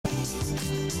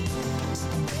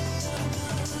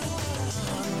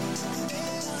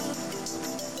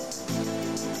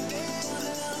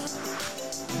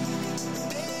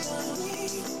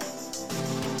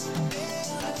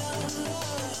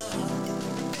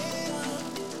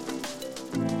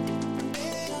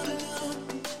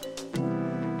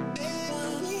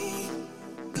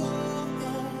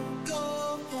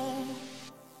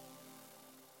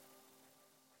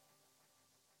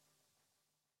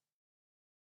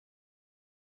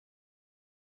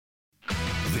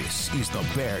This is the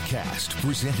Bearcast,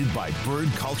 presented by Bird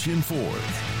Culchion Ford.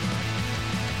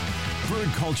 Bird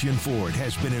Culchion Ford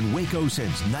has been in Waco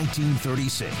since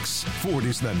 1936. Ford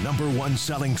is the #1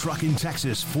 selling truck in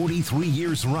Texas, 43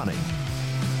 years running.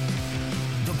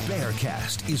 The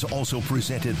Bearcast is also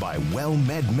presented by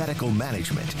WellMed Medical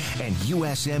Management and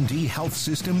USMD Health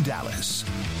System Dallas.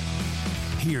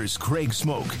 Here's Craig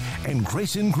Smoak and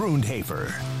Grayson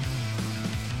Grundhoefer.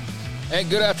 And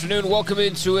good afternoon. Welcome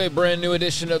into a brand new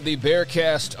edition of the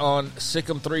Bearcast on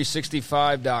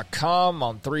Sikkim365.com,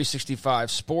 on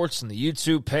 365 Sports, and the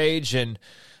YouTube page. And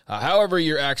however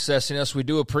you're accessing us, we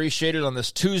do appreciate it on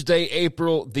this Tuesday,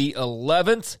 April the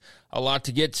 11th. A lot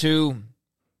to get to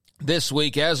this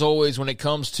week, as always, when it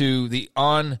comes to the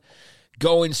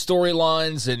ongoing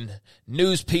storylines and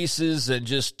news pieces and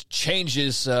just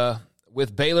changes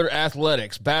with Baylor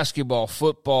Athletics, basketball,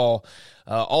 football,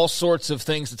 all sorts of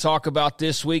things to talk about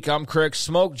this week. I'm Craig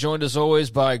Smoak, joined as always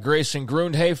by Grayson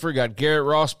Grundhoefer. Got Garrett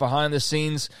Ross behind the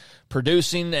scenes,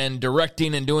 producing and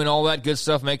directing and doing all that good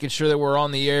stuff, making sure that we're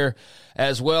on the air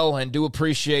as well, and do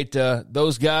appreciate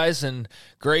those guys. And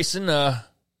Grayson,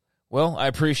 well, I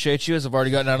appreciate you, as I've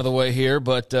already gotten out of the way here,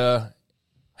 but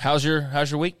how's your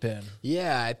week been?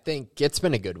 Yeah, I think it's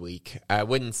been a good week. I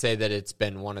wouldn't say that it's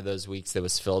been one of those weeks that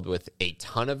was filled with a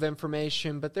ton of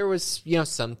information, but there was,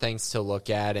 some things to look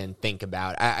at and think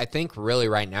about. I think really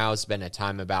right now has been a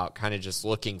time about kind of just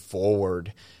looking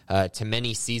forward to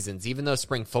many seasons. Even though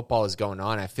spring football is going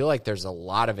on, I feel like there's a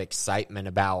lot of excitement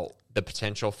about the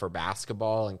potential for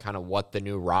basketball and kind of what the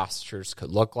new rosters could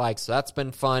look like. So that's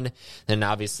been fun. Then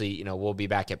obviously, we'll be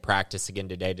back at practice again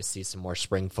today to see some more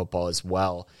spring football as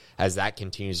well as that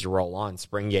continues to roll on.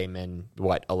 Spring game in,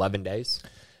 11 days?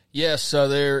 Yes, so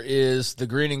there is the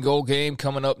green and gold game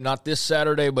coming up, not this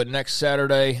Saturday, but next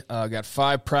Saturday. Got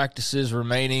 5 practices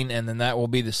remaining, and then that will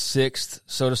be the 6th,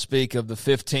 so to speak, of the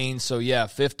 15. So, yeah,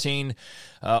 15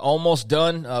 almost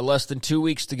done. Less than 2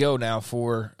 weeks to go now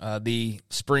for the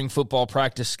spring football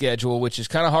practice schedule, which is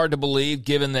kind of hard to believe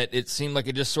given that it seemed like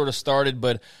it just sort of started.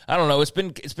 But I don't know, it's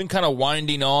been kind of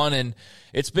winding on, and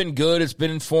it's been good. It's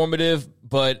been informative,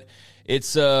 but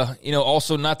it's,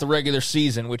 also not the regular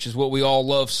season, which is what we all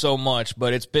love so much,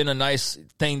 but it's been a nice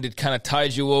thing to kind of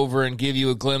tide you over and give you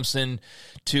a glimpse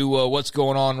into what's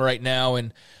going on right now.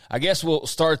 And I guess we'll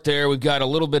start there. We've got a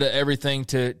little bit of everything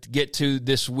to get to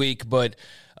this week, but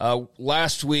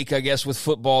last week, I guess with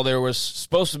football, there was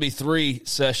supposed to be 3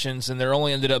 sessions, and there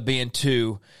only ended up being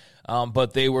 2,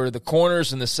 but they were the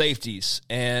corners and the safeties.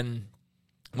 And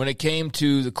when it came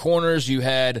to the corners, you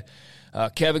had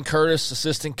Kevin Curtis,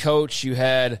 assistant coach. You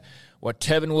had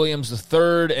Tevin Williams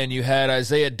III, and you had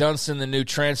Isaiah Dunson, the new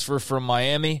transfer from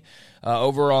Miami.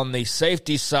 Over on the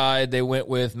safety side, they went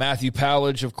with Matthew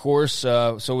Powledge, of course.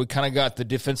 So we kind of got the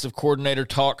defensive coordinator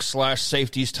talk /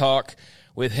 safeties talk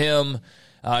with him,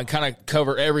 and kind of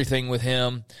cover everything with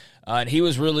him. And he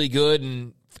was really good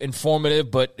and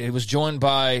informative, but it was joined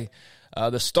by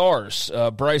the stars,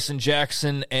 Bryson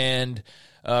Jackson and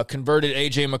converted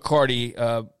A.J.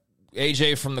 McCarty.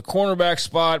 AJ from the cornerback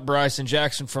spot, Bryson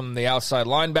Jackson from the outside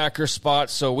linebacker spot.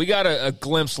 So we got a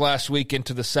glimpse last week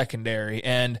into the secondary.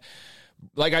 And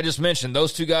like I just mentioned,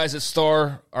 those 2 guys at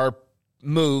Star are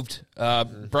moved.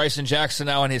 Bryson Jackson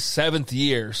now in his 7th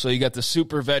year. So you got the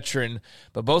super veteran,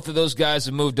 but both of those guys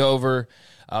have moved over.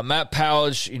 Matt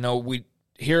Powledge, we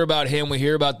hear about him. We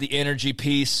hear about the energy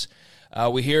piece.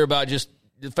 We hear about just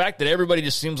the fact that everybody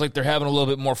just seems like they're having a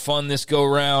little bit more fun this go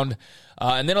around.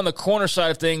 And then on the corner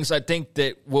side of things, I think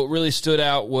that what really stood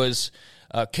out was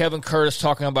Kevin Curtis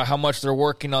talking about how much they're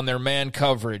working on their man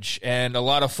coverage and a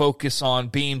lot of focus on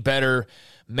being better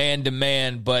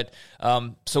man-to-man. But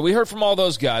so we heard from all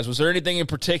those guys. Was there anything in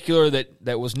particular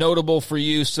that was notable for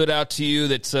you, stood out to you,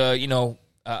 that's,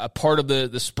 a part of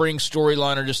the spring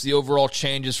storyline or just the overall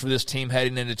changes for this team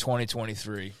heading into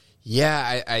 2023?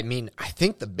 Yeah, I mean, I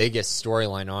think the biggest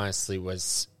storyline, honestly,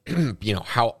 was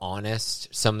how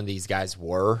honest some of these guys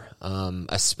were,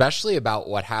 especially about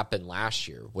what happened last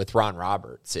year with Ron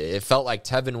Roberts. It felt like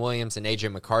Tevin Williams and A.J.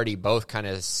 McCarty both kind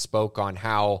of spoke on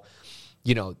how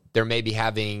they're maybe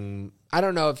having, I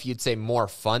don't know if you'd say more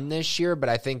fun this year, but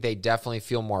I think they definitely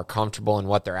feel more comfortable in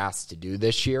what they're asked to do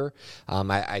this year.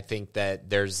 I think that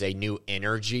there's a new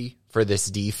energy for this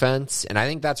defense, and I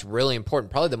think that's really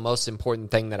important. Probably the most important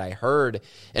thing that I heard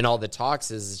in all the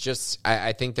talks is just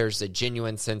I think there's a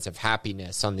genuine sense of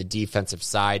happiness on the defensive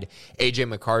side. A.J.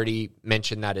 McCarty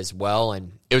mentioned that as well,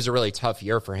 and it was a really tough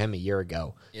year for him a year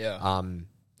ago. Yeah.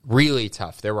 Really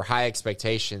tough. There were high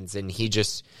expectations, and he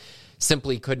just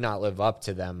simply could not live up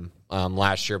to them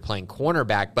last year playing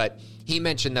cornerback. But he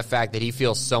mentioned the fact that he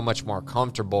feels so much more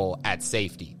comfortable at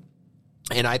safety.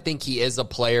 And I think he is a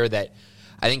player that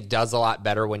I think does a lot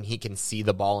better when he can see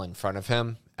the ball in front of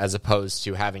him, as opposed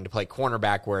to having to play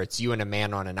cornerback where it's you and a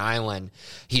man on an island.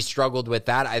 He struggled with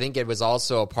that. I think it was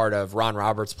also a part of Ron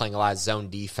Roberts playing a lot of zone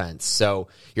defense. So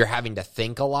you're having to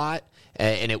think a lot,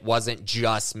 and it wasn't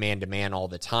just man-to-man all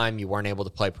the time. You weren't able to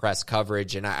play press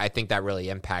coverage, and I think that really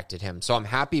impacted him. So I'm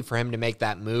happy for him to make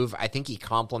that move. I think he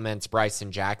complements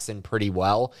Bryson Jackson pretty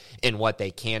well in what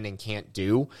they can and can't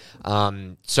do.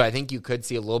 So I think you could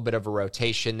see a little bit of a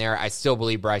rotation there. I still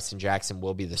believe Bryson Jackson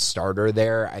will be the starter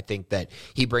there. I think that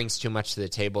he brings too much to the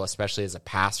table, especially as a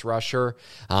pass rusher,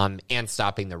 and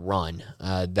stopping the run,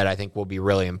 that I think will be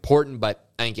really important. But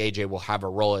I think AJ will have a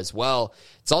role as well.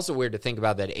 It's also weird to think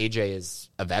about that AJ is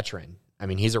a veteran. I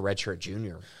mean, he's a redshirt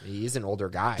junior. He's an older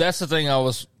guy. That's the thing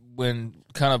when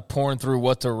kind of pouring through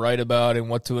what to write about and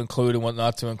what to include and what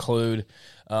not to include.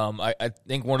 I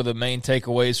think one of the main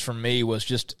takeaways from me was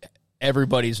just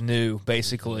everybody's new,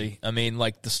 basically. I mean,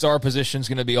 like the star position is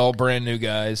going to be all brand new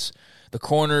guys. The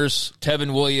corners,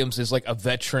 Tevin Williams is like a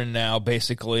veteran now,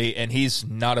 basically, and he's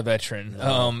not a veteran.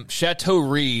 No. Chateau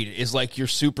Reed is like your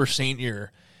super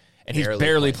senior, and he's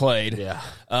barely played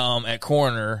at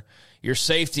corner. Your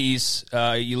safeties,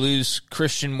 you lose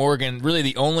Christian Morgan. Really,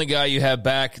 the only guy you have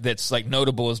back that's like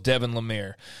notable is Devin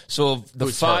Lemire. So the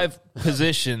five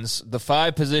positions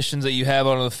that you have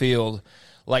on the field,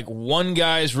 like one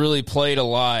guy's really played a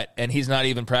lot, and he's not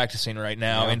even practicing right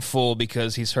now in full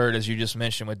because he's hurt, as you just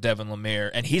mentioned, with Devin Lemire,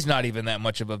 and he's not even that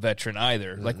much of a veteran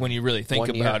either. Like when you really think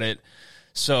about it.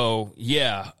 So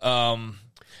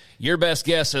your best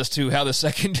guess as to how the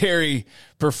secondary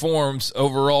performs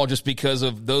overall, just because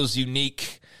of those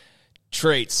unique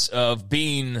traits of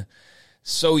being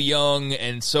so young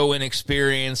and so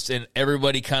inexperienced, and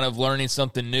everybody kind of learning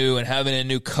something new and having a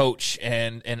new coach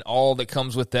and all that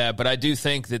comes with that. But I do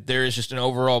think that there is just an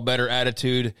overall better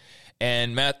attitude,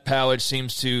 and Matt Powledge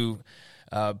seems to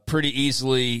pretty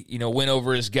easily, win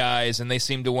over his guys, and they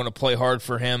seem to want to play hard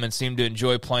for him and seem to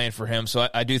enjoy playing for him. So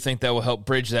I do think that will help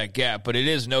bridge that gap. But it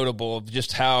is notable of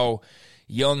just how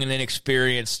young and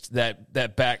inexperienced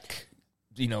that back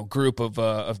group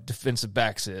of defensive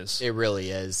backs is. It really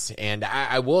is. And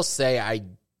I will say I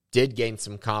did gain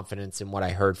some confidence in what I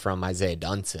heard from Isaiah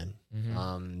Dunson.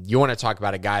 Mm-hmm. You want to talk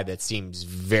about a guy that seems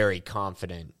very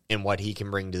confident in what he can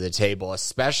bring to the table,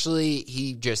 especially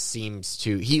he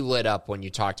lit up when you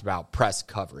talked about press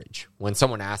coverage. When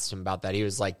someone asked him about that, he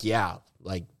was like, yeah,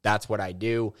 like that's what I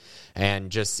do. And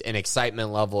just an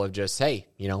excitement level of just, hey,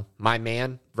 my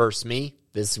man versus me.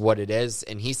 This is what it is,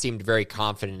 and he seemed very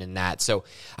confident in that. So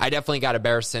I definitely got a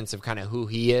better sense of kind of who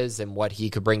he is and what he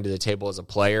could bring to the table as a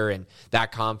player, and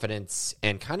that confidence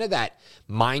and kind of that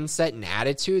mindset and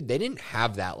attitude. They didn't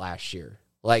have that last year.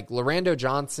 Like Lorando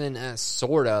Johnson,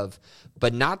 sort of,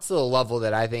 but not to the level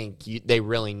that I think they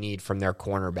really need from their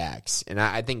cornerbacks. And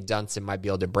I think Dunson might be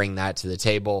able to bring that to the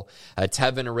table.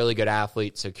 Tevin, a really good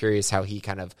athlete, so curious how he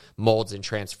kind of molds and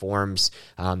transforms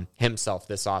himself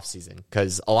this offseason.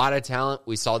 Because a lot of talent,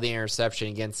 we saw the interception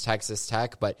against Texas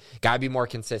Tech, but got to be more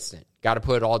consistent. Got to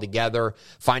put it all together,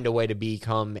 find a way to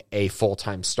become a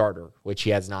full-time starter, which he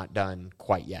has not done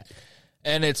quite yet.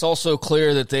 And it's also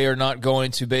clear that they are not going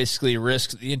to basically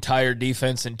risk the entire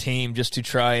defense and team just to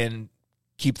try and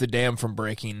keep the dam from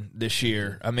breaking this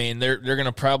year. I mean, they're going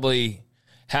to probably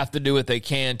have to do what they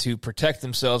can to protect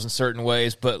themselves in certain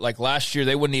ways, but like last year,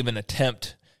 they wouldn't even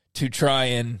attempt to try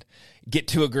and get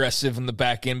too aggressive in the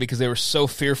back end because they were so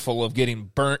fearful of getting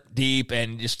burnt deep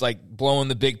and just like blowing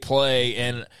the big play.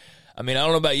 And I mean, I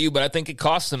don't know about you, but I think it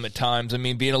costs them at times. I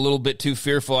mean, being a little bit too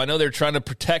fearful. I know they're trying to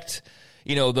protect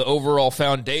the overall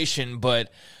foundation,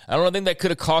 but I don't think that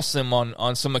could have cost them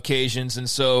on some occasions. And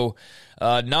so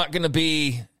not going to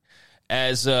be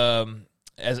as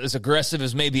aggressive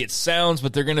as maybe it sounds,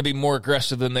 but they're going to be more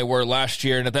aggressive than they were last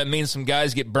year. And if that means some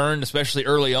guys get burned, especially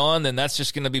early on, then that's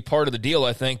just going to be part of the deal,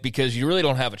 I think, because you really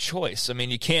don't have a choice. I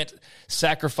mean, you can't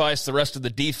sacrifice the rest of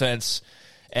the defense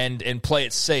and play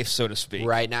it safe, so to speak.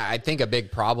 Right. Now, I think a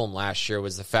big problem last year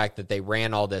was the fact that they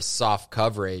ran all this soft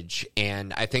coverage,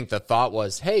 and I think the thought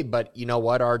was, hey, but you know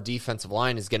what? Our defensive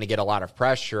line is going to get a lot of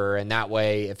pressure, and that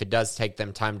way, if it does take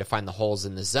them time to find the holes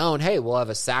in the zone, hey, we'll have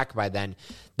a sack by then.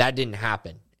 That didn't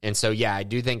happen. And so, yeah, I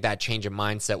do think that change of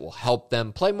mindset will help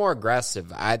them play more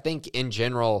aggressive. I think, in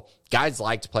general, guys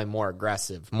like to play more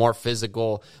aggressive, more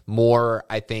physical, more,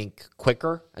 I think,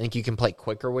 quicker. I think you can play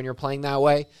quicker when you're playing that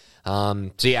way.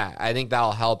 So, yeah, I think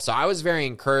that'll help. So I was very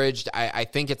encouraged. I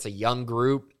think it's a young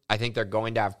group. I think they're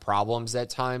going to have problems at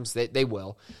times. They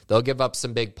will. They'll give up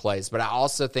some big plays. But I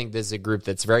also think this is a group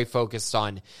that's very focused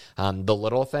on the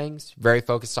little things, very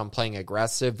focused on playing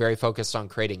aggressive, very focused on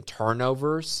creating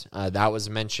turnovers. That was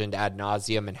mentioned ad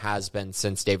nauseum and has been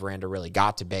since Dave Aranda really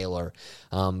got to Baylor.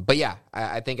 But, yeah,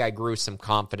 I think I grew some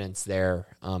confidence there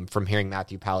from hearing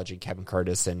Matthew Palage and Kevin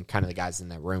Curtis and kind of the guys in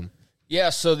that room. Yeah,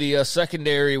 so the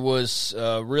secondary was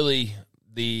really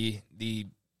the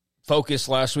focus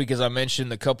last week. As I mentioned,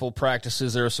 the couple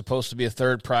practices, there was supposed to be a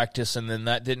third practice, and then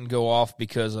that didn't go off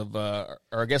because of, or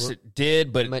I guess it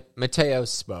did, but Mateo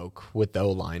spoke with the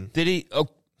O-line. Did he? Oh,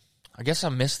 I guess I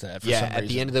missed that for some reason. At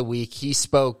the end of the week, he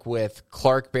spoke with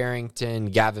Clark Barrington,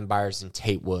 Gavin Byers, and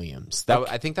Tate Williams.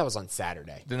 I think that was on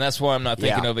Saturday. Then that's why I'm not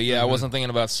thinking of it. Yeah, I wasn't thinking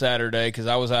about Saturday because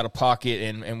I was out of pocket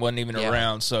and wasn't even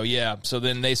around. So, yeah, so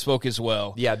then they spoke as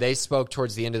well. Yeah, they spoke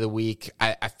towards the end of the week.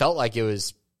 I felt like it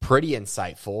was pretty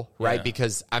insightful, right? Yeah.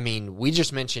 Because, I mean, we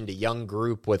just mentioned a young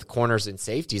group with corners and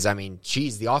safeties. I mean,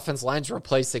 geez, the offense line's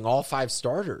replacing all 5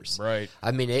 starters. Right.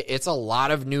 I mean, it's a lot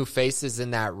of new faces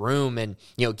in that room. And,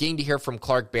 you know, getting to hear from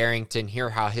Clark Barrington, hear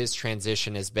how his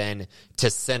transition has been to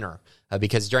center.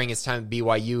 Because during his time at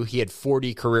BYU, he had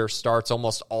 40 career starts.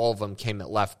 Almost all of them came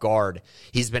at left guard.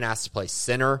 He's been asked to play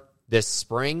center this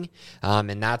spring,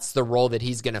 and that's the role that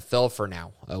he's going to fill for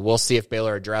now. We'll see if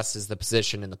Baylor addresses the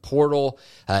position in the portal.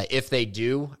 If they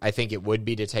do, I think it would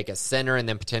be to take a center and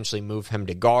then potentially move him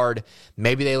to guard.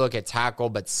 Maybe they look at tackle,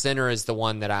 but center is the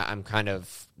one that I'm kind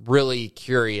of really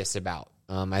curious about.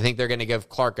 I think they're going to give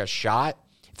Clark a shot.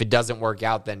 If it doesn't work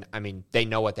out, then, I mean, they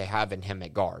know what they have in him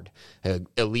at guard, an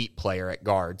elite player at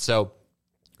guard. So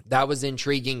that was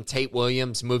intriguing. Tate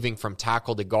Williams moving from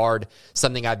tackle to guard,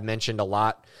 something I've mentioned a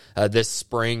lot this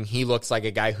spring. He looks like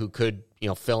a guy who could,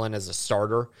 fill in as a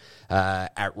starter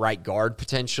at right guard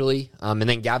potentially. And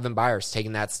then Gavin Byers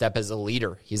taking that step as a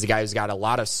leader. He's a guy who's got a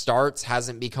lot of starts,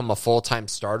 hasn't become a full-time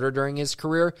starter during his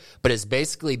career, but has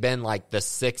basically been like the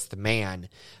 6th man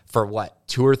for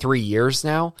 2 or 3 years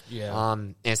now. Yeah.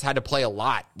 And has had to play a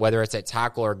lot, whether it's at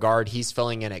tackle or guard. He's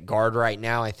filling in at guard right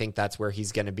now. I think that's where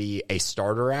he's going to be a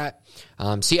starter at.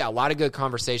 So yeah, a lot of good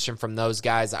conversation from those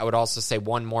guys. I would also say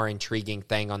one more intriguing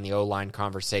thing on the O-line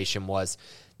conversation was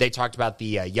they talked about the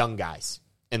young guys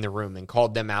in the room and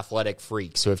called them athletic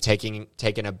freaks who have taken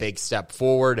a big step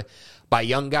forward. By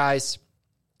young guys,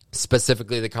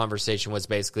 specifically, the conversation was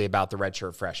basically about the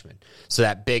redshirt freshmen. So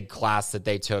that big class that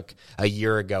they took a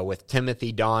year ago with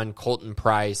Timothy Don, Colton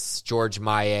Price, George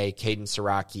Maye, Caden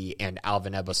Siraki, and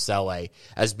Alvin Ebosele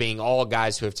as being all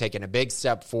guys who have taken a big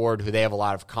step forward, who they have a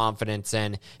lot of confidence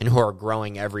in, and who are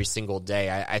growing every single day.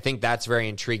 I think that's very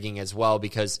intriguing as well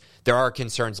because there are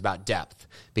concerns about depth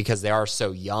because they are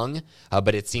so young,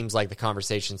 but it seems like the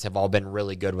conversations have all been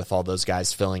really good with all those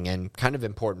guys filling in kind of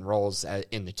important roles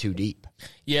in the 2 deep.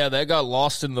 Yeah, that got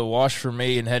lost in the wash for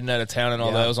me and heading out of town and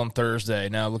all that. It was on Thursday.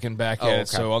 Now looking back at it,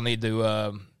 so I'll need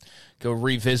to go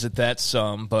revisit that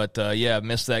some. But, yeah,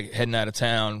 missed that heading out of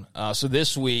town. So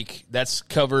this week, that's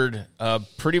covered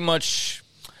pretty much.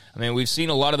 I mean, we've seen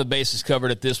a lot of the bases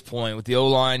covered at this point with the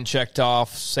O-line checked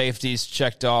off, safeties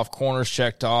checked off, corners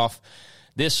checked off.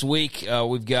 This week,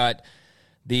 we've got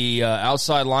the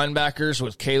outside linebackers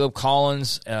with Caleb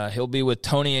Collins. He'll be with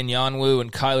Tony Nyanwu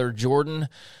and Kyler Jordan.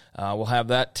 We'll have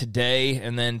that today.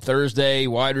 And then Thursday,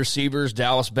 wide receivers,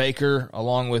 Dallas Baker,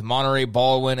 along with Monterey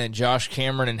Baldwin and Josh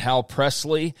Cameron and Hal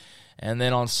Presley. And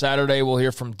then on Saturday, we'll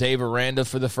hear from Dave Aranda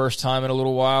for the first time in a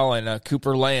little while and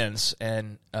Cooper Lands.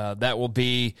 And that will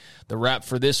be the wrap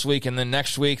for this week. And then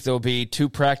next week, there'll be 2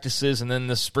 practices and then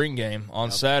the spring game on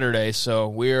Saturday. So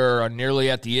we're nearly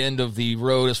at the end of the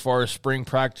road as far as spring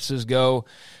practices go.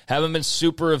 Haven't been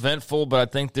super eventful, but I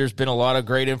think there's been a lot of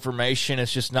great information.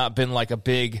 It's just not been like a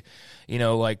big,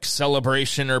 like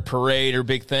celebration or parade or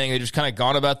big thing. They just kind of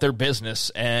gone about their business.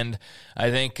 And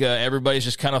I think everybody's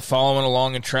just kind of following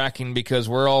along and tracking because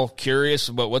we're all curious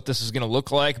about what this is going to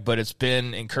look like, but it's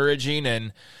been encouraging.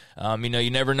 And, you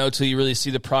never know till you really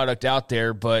see the product out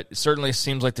there, but it certainly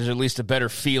seems like there's at least a better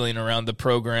feeling around the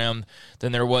program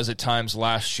than there was at times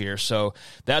last year. So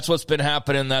that's what's been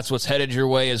happening. That's what's headed your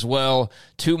way as well.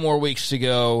 2 more weeks to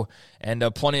go, and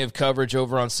plenty of coverage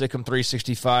over on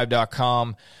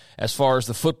SicEm365.com as far as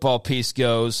the football piece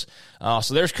goes.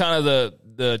 So there's kind of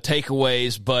the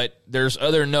takeaways, but there's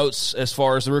other notes as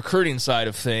far as the recruiting side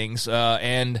of things.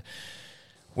 And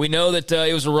we know that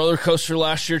it was a roller coaster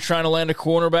last year trying to land a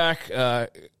cornerback.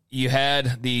 You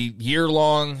had the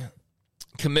year-long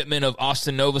commitment of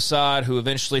Austin Novosad, who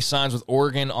eventually signs with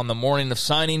Oregon on the morning of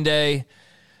signing day.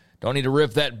 Don't need to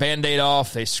rip that Band-Aid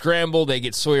off. They scramble. They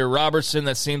get Sawyer Robertson.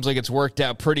 That seems like it's worked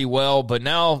out pretty well. But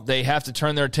now they have to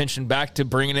turn their attention back to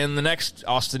bringing in the next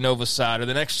Austin Novosad or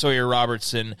the next Sawyer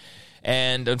Robertson.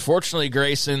 And unfortunately,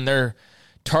 Grayson, their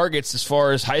targets as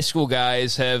far as high school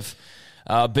guys have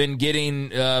been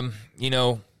getting,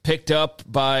 picked up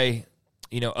by,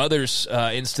 others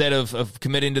instead of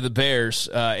committing to the Bears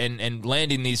and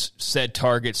landing these said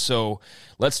targets. So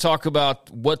let's talk about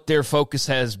what their focus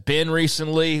has been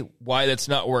recently, why that's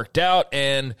not worked out,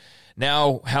 and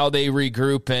now how they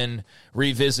regroup and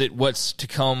revisit what's to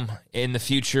come in the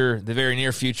future, the very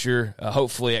near future,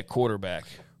 hopefully at quarterback.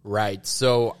 Right.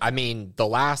 So, the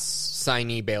last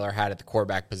signee Baylor had at the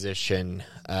quarterback position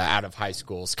out of high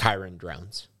school is Kyron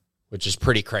Drones, which is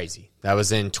pretty crazy. That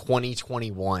was in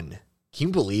 2021. Can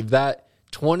you believe that?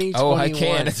 2021. Oh, I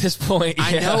can at this point. Yeah.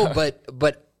 I know,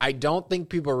 but I don't think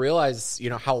people realize,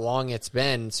 how long it's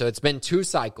been. So it's been 2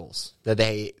 cycles that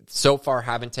they so far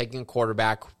haven't taken a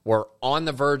quarterback. We're on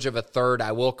the verge of a third.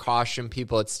 I will caution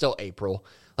people, it's still April.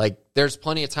 There's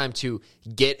plenty of time to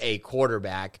get a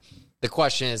quarterback. The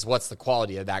question is, what's the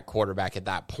quality of that quarterback at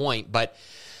that point? But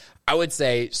I would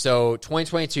say, so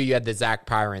 2022, you had the Zach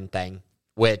Pyron thing,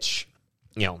 which,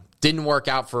 didn't work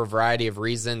out for a variety of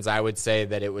reasons. I would say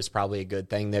that it was probably a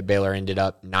good thing that Baylor ended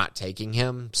up not taking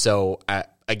him. So,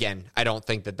 again, I don't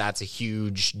think that that's a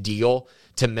huge deal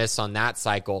to miss on that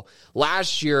cycle.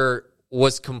 Last year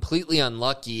was completely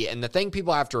unlucky, and the thing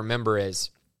people have to remember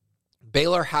is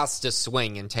Baylor has to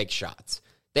swing and take shots.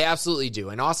 They absolutely do.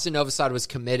 And Austin Novosad was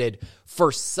committed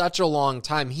for such a long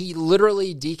time. He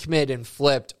literally decommitted and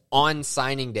flipped on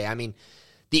signing day.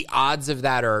 The odds of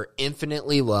that are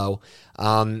infinitely low.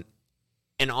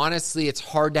 And honestly, it's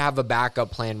hard to have a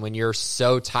backup plan when you're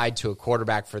so tied to a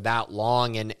quarterback for that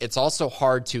long. And it's also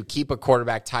hard to keep a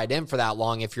quarterback tied in for that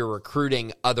long if you're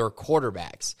recruiting other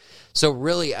quarterbacks. So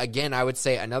really, again, I would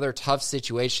say another tough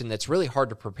situation that's really hard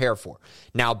to prepare for.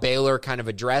 Now, Baylor kind of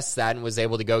addressed that and was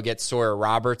able to go get Sawyer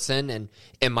Robertson and,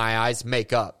 in my eyes,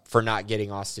 make up for not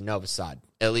getting Austin Novosad,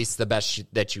 at least the best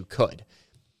that you could.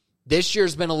 This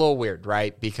year's been a little weird,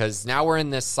 right? Because now we're in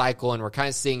this cycle and we're kind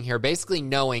of seeing here basically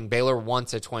knowing Baylor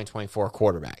wants a 2024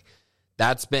 quarterback.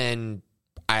 That's been,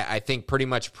 I think, pretty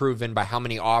much proven by how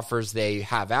many offers they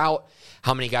have out,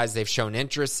 how many guys they've shown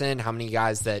interest in, how many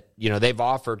guys that, they've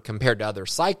offered compared to other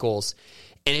cycles.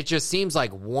 And it just seems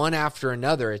like one after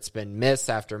another, it's been miss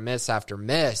after miss after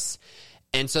miss.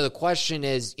 And so the question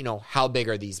is, how big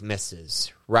are these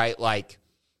misses, right?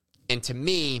 And to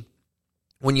me,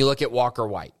 when you look at Walker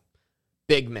White,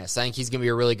 big miss. I think he's going to be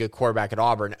a really good quarterback at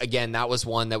Auburn. Again, that was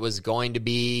one that was going to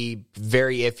be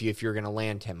very iffy if you're going to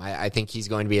land him. I think he's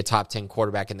going to be a top 10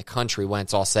 quarterback in the country when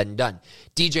it's all said and done.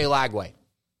 DJ Lagway,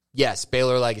 yes,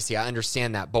 Baylor legacy. I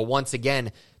understand that. But once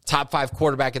again, top 5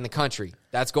 quarterback in the country.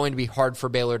 That's going to be hard for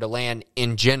Baylor to land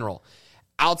in general.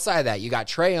 Outside of that, you got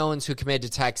Trey Owens, who committed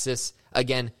to Texas.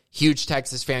 Again, huge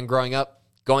Texas fan growing up.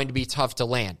 Going to be tough to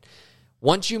land.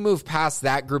 Once you move past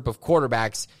that group of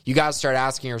quarterbacks, you got to start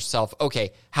asking yourself, okay,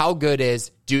 how good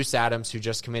is Deuce Adams, who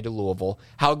just committed to Louisville?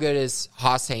 How good is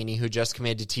Haas Haney, who just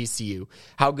committed to TCU?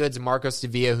 How good's Marcos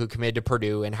Davia, who committed to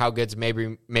Purdue? And how good's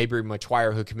Mabry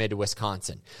Mutwire, who committed to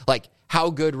Wisconsin? How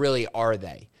good really are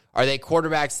they? Are they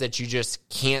quarterbacks that you just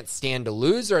can't stand to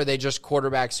lose, or are they just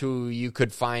quarterbacks who you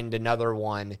could find another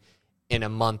one in a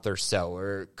month or so?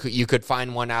 Or you could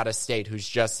find one out of state who's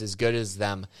just as good as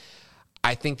them?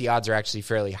 I think the odds are actually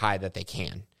fairly high that they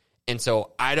can. And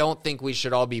so I don't think we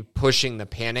should all be pushing the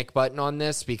panic button on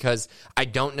this, because I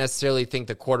don't necessarily think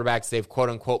the quarterbacks they've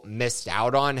quote-unquote missed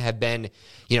out on have been,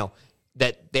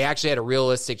 that they actually had a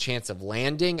realistic chance of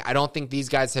landing. I don't think these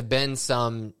guys have been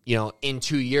some, in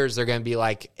 2 years they're going to be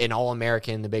like an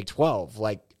All-American in the Big 12.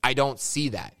 I don't see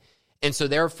that. And so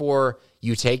therefore,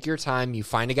 You take your time, you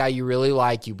find a guy you really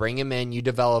like, you bring him in, you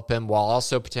develop him, while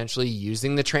also potentially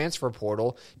using the transfer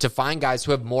portal to find guys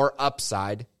who have more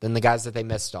upside than the guys that they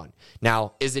missed on.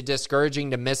 Now, is it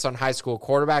discouraging to miss on high school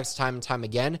quarterbacks time and time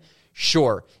again?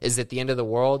 Sure. Is it the end of the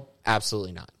world?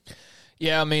 Absolutely not.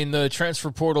 Yeah, I mean, the transfer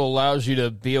portal allows you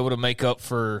to be able to make up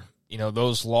for,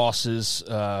 those losses,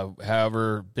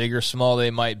 however big or small they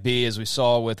might be. As we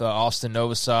saw with Austin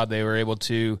Novosad,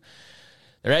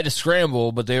 they had to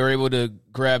scramble, but they were able to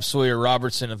grab Sawyer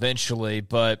Robertson eventually.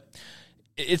 But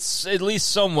it's at least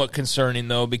somewhat concerning,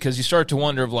 though, because you start to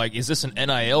wonder is this an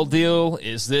NIL deal?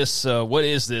 Is this what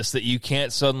is this that you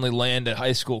can't suddenly land a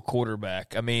high school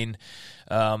quarterback? I mean,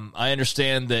 I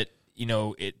understand that,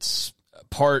 it's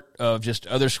part of just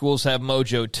other schools have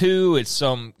mojo too. It's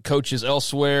some coaches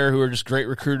elsewhere who are just great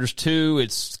recruiters too.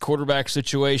 It's quarterback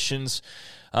situations.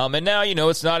 And now,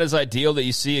 it's not as ideal that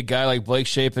you see a guy like Blake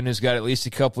Shapen who's got at least a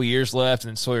couple years left,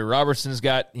 and Sawyer Robertson's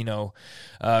got,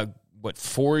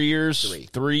 4 years?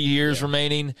 3 years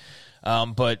remaining.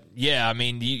 But, yeah, I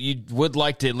mean, you would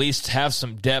like to at least have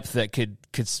some depth that could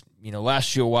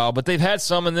last you a while. But they've had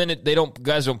some, and then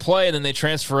guys don't play, and then they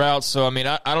transfer out. So, I mean,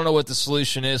 I don't know what the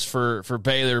solution is for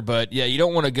Baylor. But, yeah, you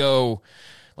don't want to go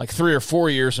 3 or 4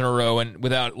 years in a row and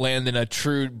without landing a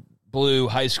true blue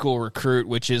high school recruit,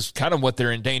 which is kind of what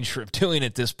they're in danger of doing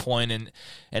at this point. And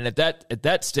at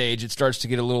that stage, it starts to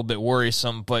get a little bit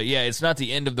worrisome. But yeah, it's not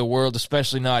the end of the world,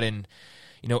 especially not in,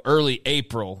 early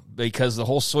April, because the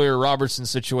whole Sawyer Robertson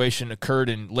situation occurred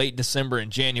in late December and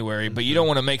January. But you don't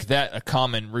want to make that a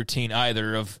common routine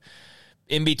either of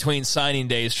in between signing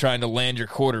days trying to land your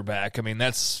quarterback. I mean,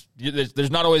 there's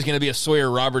not always going to be a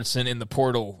Sawyer Robertson in the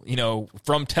portal,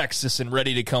 from Texas and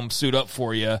ready to come suit up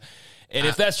for you. And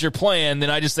if that's your plan, then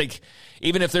I just think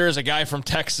even if there is a guy from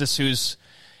Texas who's,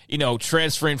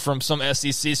 transferring from some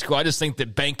SEC school, I just think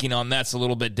that banking on that's a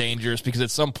little bit dangerous because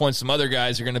at some point some other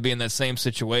guys are going to be in that same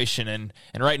situation. And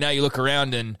right now you look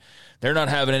around and they're not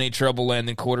having any trouble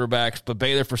landing quarterbacks, but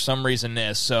Baylor for some reason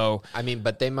is. So I mean,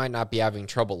 but they might not be having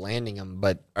trouble landing them,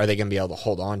 but are they going to be able to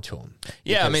hold on to them?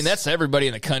 Yeah, I mean, that's everybody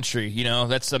in the country,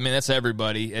 That's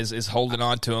everybody is holding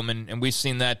on to them, and we've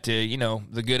seen that,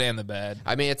 the good and the bad.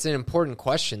 I mean, it's an important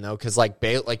question, though, because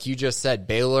like you just said,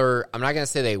 Baylor, I'm not going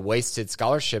to say they wasted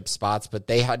scholarship spots, but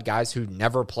they had guys who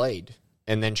never played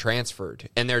and then transferred.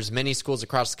 And there's many schools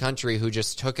across the country who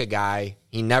just took a guy,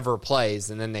 he never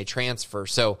plays, and then they transfer.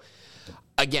 So,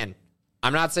 again,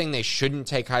 I'm not saying they shouldn't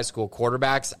take high school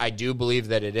quarterbacks. I do believe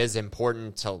that it is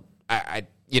important to,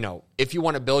 if you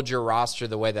want to build your roster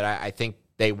the way that I think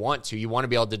they want to, you want to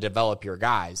be able to develop your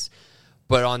guys.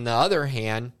 But on the other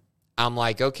hand, I'm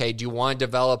like, okay, do you want to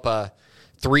develop a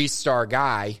 3-star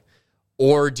guy,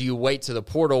 or do you wait to the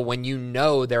portal when you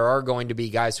know there are going to be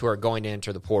guys who are going to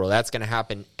enter the portal? That's going to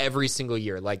happen every single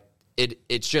year. Like,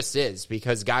 It just is,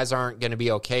 because guys aren't going to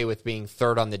be okay with being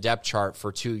third on the depth chart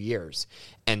for 2 years.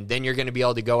 And then you're going to be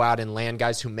able to go out and land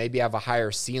guys who maybe have a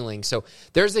higher ceiling. So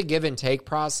there's a give and take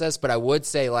process, but I would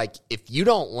say, if you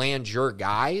don't land your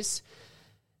guys,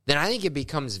 then I think it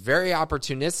becomes very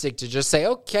opportunistic to just say,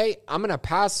 okay, I'm going to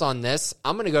pass on this.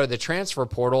 I'm going to go to the transfer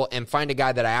portal and find a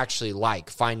guy that I actually like,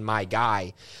 find my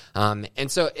guy. And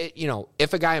so,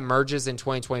 if a guy emerges in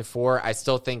 2024, I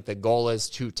still think the goal is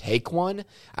to take one.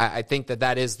 I think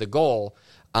that is the goal.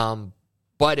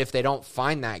 But if they don't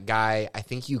find that guy, I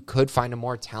think you could find a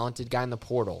more talented guy in the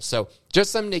portal. So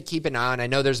just something to keep an eye on. I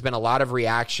know there's been a lot of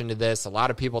reaction to this, a lot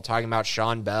of people talking about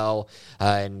Sean Bell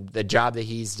and the job that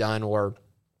he's done or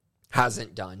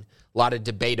hasn't done. A lot of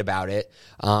debate about it.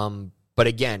 But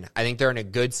again, I think they're in a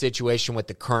good situation with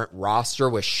the current roster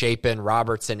with Shapen,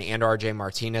 Robertson, and RJ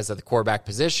Martinez at the quarterback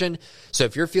position. So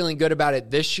if you're feeling good about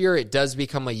it this year, it does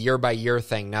become a year-by-year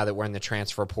thing now that we're in the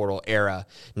transfer portal era,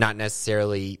 not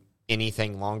necessarily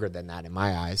anything longer than that in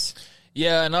my eyes.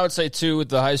 Yeah, and I would say, too, with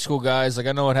the high school guys,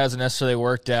 I know it hasn't necessarily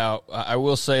worked out. I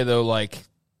will say, though,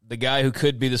 the guy who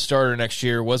could be the starter next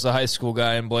year was a high school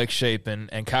guy in Blake Shapen,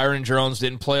 and Kyron Jones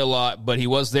didn't play a lot, but he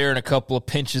was there in a couple of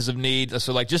pinches of need.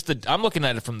 So, I'm looking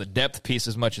at it from the depth piece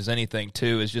as much as anything,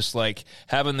 too, is just,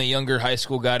 having the younger high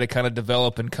school guy to kind of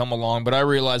develop and come along. But I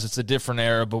realize it's a different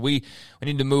era, but we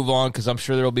need to move on because I'm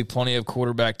sure there will be plenty of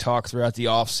quarterback talk throughout the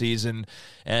offseason,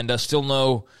 and still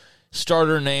no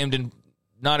starter named, and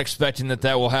not expecting that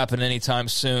will happen anytime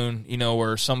soon,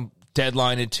 or some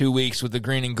deadline in 2 weeks with the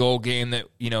green and gold game that,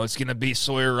 it's going to be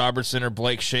Sawyer Robertson or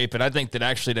Blake Shapen. I think that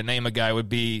actually to name a guy would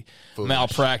be foolish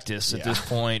malpractice at this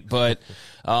point. But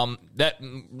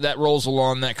that rolls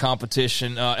along that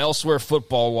competition. Elsewhere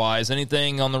football-wise,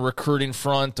 anything on the recruiting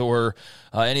front or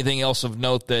anything else of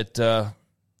note that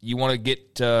you want to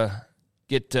get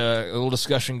get a little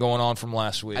discussion going on from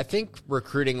last week. I think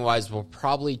recruiting-wise, we'll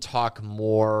probably talk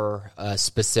more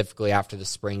specifically after the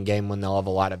spring game when they'll have a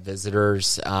lot of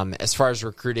visitors. As far as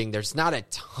recruiting, there's not a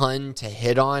ton to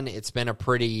hit on. It's been a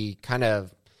pretty kind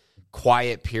of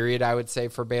quiet period, I would say,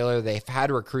 for Baylor. They've had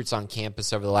recruits on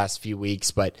campus over the last few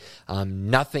weeks, but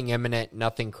nothing imminent,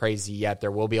 nothing crazy yet.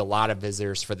 There will be a lot of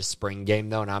visitors for the spring game,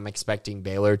 though, and I'm expecting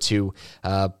Baylor to,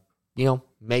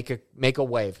 make a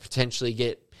wave, potentially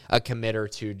get a commit or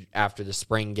two after the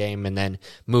spring game, and then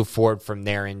move forward from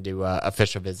there into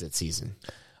official visit season.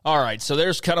 All right, so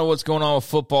there's kind of what's going on with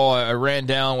football. I ran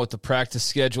down what the practice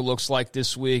schedule looks like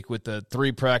this week with the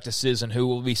 3 practices and who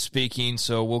will be speaking,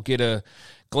 so we'll get a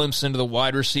glimpse into the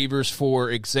wide receivers, for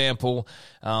example,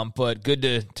 but good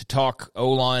to talk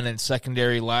O-line and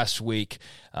secondary last week.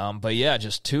 But, yeah,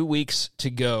 just 2 weeks to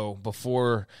go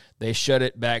before they shut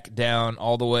it back down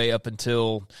all the way up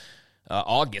until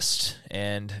August,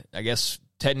 and I guess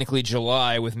technically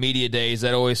July with media days.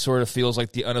 That always sort of feels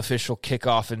like the unofficial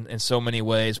kickoff in so many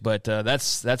ways, but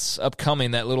that's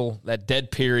upcoming, that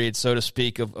dead period, so to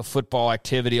speak, of football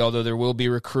activity, although there will be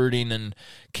recruiting and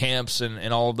camps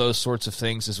and all of those sorts of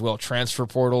things as well. Transfer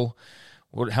portal,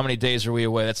 how many days are we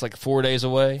away? That's like 4 days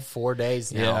away? 4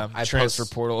 days now. Yeah, transfer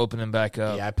portal opening back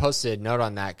up. Yeah, I posted a note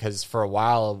on that because for a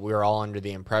while we were all under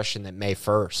the impression that May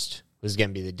 1st was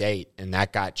going to be the date, and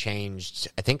that got changed,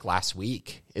 I think last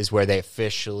week is where they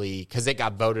officially, because it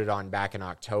got voted on back in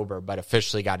October, but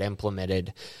officially got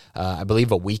implemented, I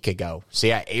believe, a week ago. So,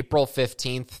 yeah, April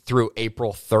 15th through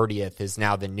April 30th is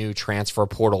now the new transfer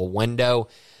portal window.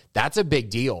 That's a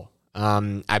big deal.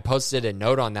 I posted a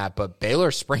note on that, but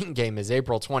Baylor's spring game is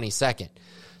April 22nd.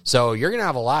 So you're going to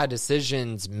have a lot of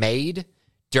decisions made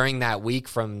during that week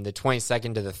from the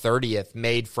 22nd to the 30th,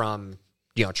 made from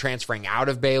transferring out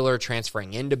of Baylor,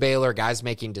 transferring into Baylor, guys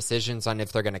making decisions on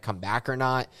if they're going to come back or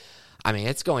not. I mean,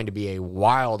 it's going to be a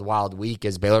wild, wild week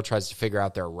as Baylor tries to figure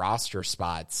out their roster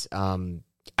spots.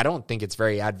 I don't think it's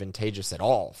very advantageous at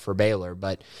all for Baylor,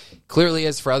 but clearly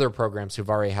is for other programs who've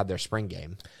already had their spring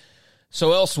game.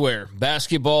 So elsewhere,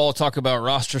 basketball, talk about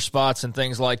roster spots and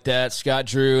things like that. Scott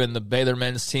Drew and the Baylor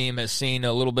men's team has seen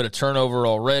a little bit of turnover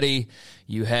already.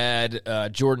 You had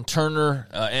Jordan Turner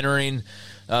entering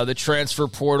the transfer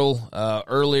portal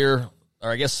earlier,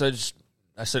 or I guess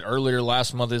I said earlier,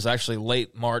 last month is actually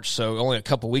late March, so only a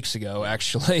couple weeks ago,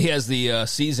 actually, as the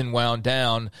season wound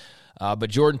down. But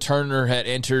Jordan Turner had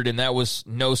entered, and that was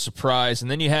no surprise.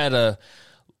 And then you had a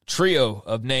trio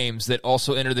of names that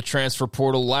also entered the transfer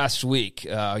portal last week.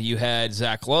 You had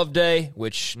Zach Loveday,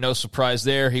 which no surprise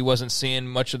there. He wasn't seeing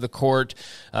much of the court.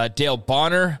 Dale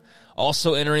Bonner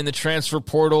also entering the transfer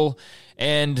portal.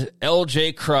 And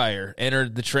L.J. Cryer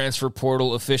entered the transfer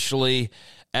portal officially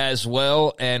as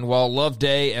well. And while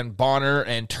Loveday and Bonner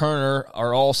and Turner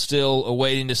are all still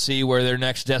awaiting to see where their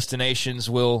next destinations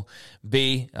will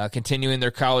be, continuing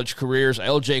their college careers,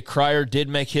 L.J. Cryer did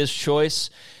make his choice.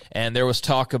 And there was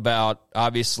talk about,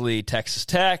 obviously, Texas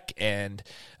Tech, and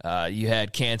you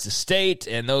had Kansas State,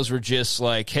 and those were just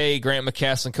like, hey, Grant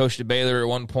McCasland coached at Baylor at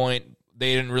one point.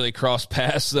 They didn't really cross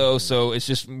paths, though, so it's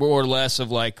just more or less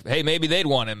of like, hey, maybe they'd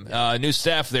want him. New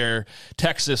staff there.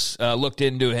 Texas looked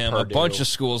into him. Purdue. A bunch of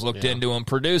schools looked into him.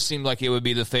 Purdue seemed like it would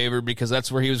be the favorite because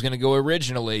that's where he was going to go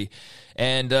originally.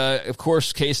 And, of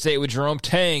course, K-State with Jerome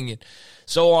Tang,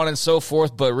 so on and so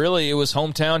forth. But really, it was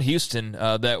hometown Houston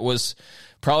that was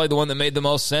probably the one that made the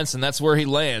most sense, and that's where he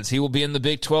lands. He will be in the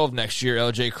Big 12 next year,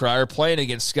 L.J. Cryer, playing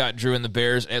against Scott Drew and the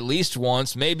Bears at least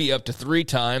once, maybe up to 3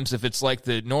 times if it's like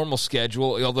the normal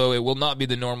schedule, although it will not be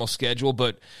the normal schedule,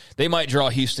 but they might draw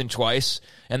Houston twice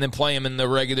and then play him in the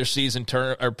regular season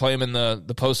or play him in the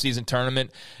postseason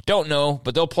tournament. Don't know,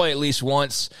 but they'll play at least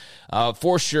once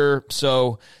for sure.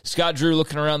 So Scott Drew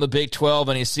looking around the Big 12,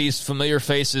 and he sees familiar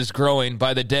faces growing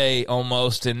by the day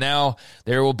almost, and now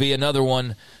there will be another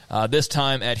one this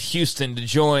time at Houston to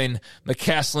join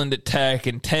McCasland at Tech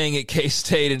and Tang at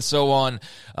K-State and so on.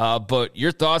 But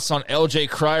your thoughts on L.J.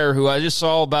 Cryer, who I just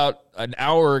saw about an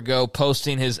hour ago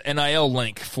posting his NIL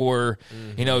link for,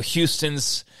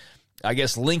 Houston's, I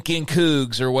guess, Lincoln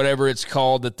Cougs or whatever it's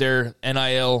called that their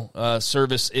NIL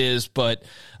service is. But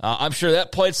I'm sure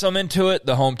that played some into it.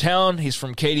 The hometown, he's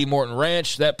from Katy Morton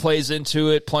Ranch. That plays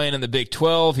into it, playing in the Big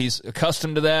 12. He's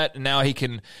accustomed to that, and now he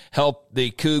can help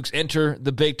the Cougs enter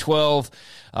the Big 12.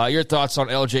 Your thoughts on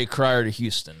L.J. Cryer to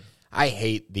Houston? I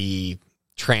hate the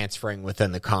transferring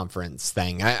within the conference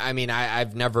thing.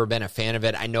 I've never been a fan of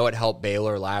it. I know it helped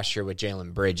Baylor last year with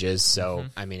Jalen Bridges, so,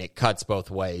 it cuts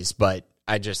both ways. But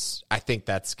I think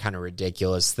that's kind of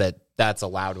ridiculous that that's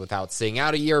allowed without sitting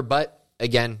out a year, but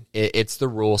again, it's the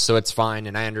rule, so it's fine,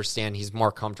 and I understand he's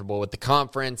more comfortable with the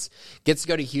conference. Gets to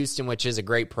go to Houston, which is a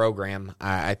great program.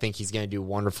 I think he's going to do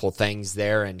wonderful things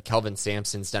there, and Kelvin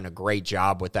Sampson's done a great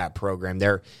job with that program.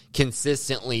 They're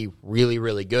consistently really,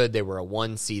 really good. They were a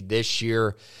 1 seed this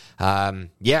year. I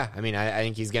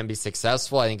think he's going to be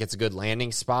successful. I think it's a good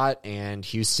landing spot, and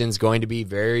Houston's going to be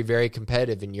very, very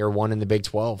competitive in year 1 in the Big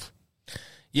 12.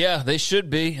 Yeah, they should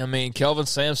be. I mean, Kelvin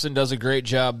Sampson does a great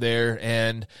job there,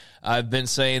 and I've been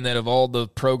saying that of all the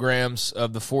programs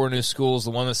of the 4 new schools,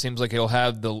 the one that seems like it'll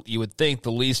have you would think,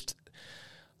 the least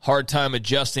hard time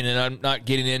adjusting, and I'm not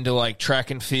getting into like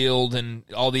track and field and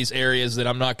all these areas that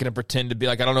I'm not going to pretend to be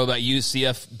like. I don't know about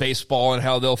UCF baseball and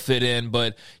how they'll fit in,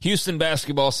 but Houston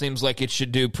basketball seems like it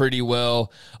should do pretty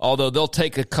well, although they'll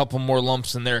take a couple more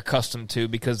lumps than they're accustomed to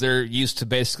because they're used to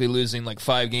basically losing like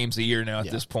 5 games a year now at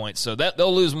this point. So that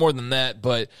they'll lose more than that,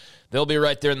 but they'll be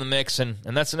right there in the mix, and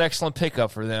that's an excellent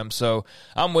pickup for them. So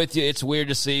I'm with you. It's weird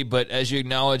to see, but as you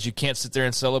acknowledge, you can't sit there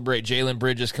and celebrate Jalen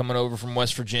Bridges coming over from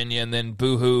West Virginia and then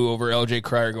boo-hoo over LJ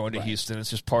Cryer going to Houston. It's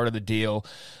just part of the deal.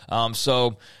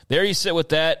 So there you sit with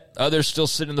that. Others still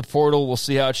sit in the portal. We'll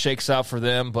see how it shakes out for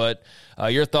them. But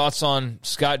your thoughts on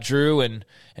Scott Drew and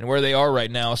where they are right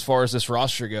now as far as this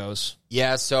roster goes?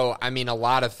 Yeah, so, I mean, a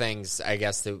lot of things, I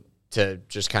guess, to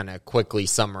just kind of quickly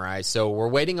summarize. So we're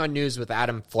waiting on news with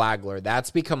Adam Flagler.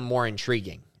 That's become more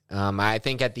intriguing. I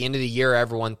think at the end of the year,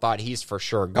 everyone thought he's for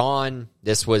sure gone.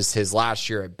 This was his last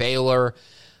year at Baylor.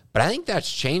 But I think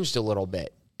that's changed a little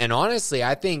bit. And honestly,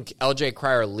 I think LJ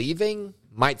Cryer leaving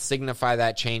might signify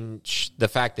that change, the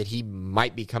fact that he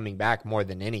might be coming back more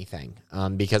than anything.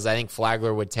 Because I think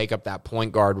Flagler would take up that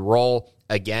point guard role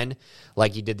again,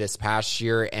 like he did this past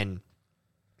year. And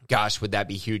gosh, would that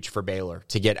be huge for Baylor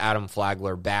to get Adam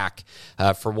Flagler back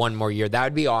for one more year. That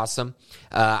would be awesome.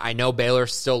 I know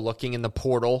Baylor's still looking in the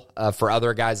portal for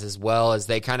other guys as well, as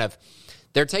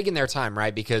they're taking their time,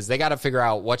 right? Because they got to figure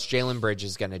out what's Jalen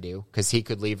Bridges going to do, because he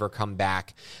could leave or come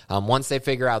back. Once they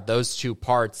figure out those 2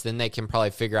 parts, then they can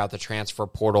probably figure out the transfer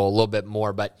portal a little bit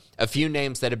more. But a few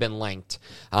names that have been linked.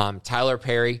 Tyler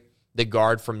Perry, the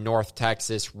guard from North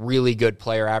Texas, really good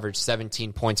player, averaged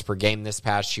 17 points per game this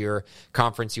past year,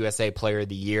 Conference USA Player of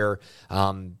the Year.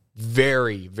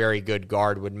 Very, very good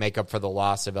guard, would make up for the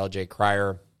loss of LJ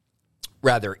Cryer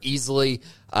rather easily.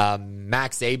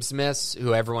 Max Abesmith,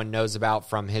 who everyone knows about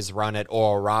from his run at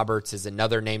Oral Roberts, is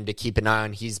another name to keep an eye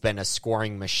on. He's been a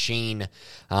scoring machine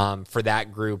for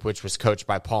that group, which was coached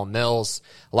by Paul Mills.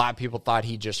 A lot of people thought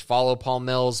he'd just follow Paul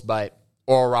Mills, but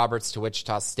Oral Roberts to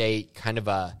Wichita State, kind of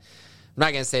I'm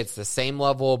not going to say it's the same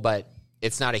level, but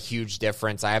it's not a huge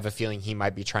difference. I have a feeling he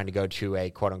might be trying to go to a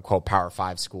quote-unquote Power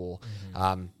 5 school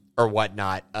or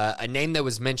whatnot. A name that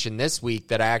was mentioned this week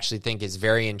that I actually think is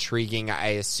very intriguing,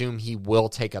 I assume he will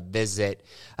take a visit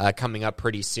coming up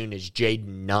pretty soon, is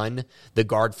Jaden Nunn, the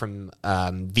guard from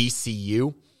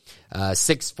VCU.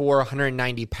 6'4",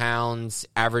 190 pounds,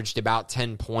 averaged about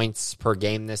 10 points per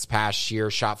game this past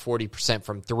year, shot 40%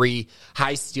 from 3,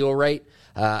 high steal rate.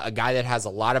 A guy that has a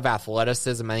lot of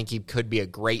athleticism. I think he could be a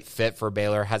great fit for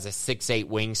Baylor, has a 6'8"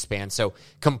 wingspan, so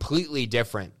completely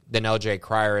different than LJ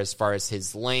Cryer as far as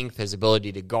his length, his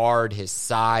ability to guard, his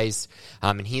size.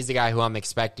 And he's a guy who I'm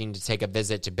expecting to take a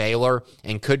visit to Baylor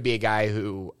and could be a guy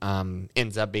who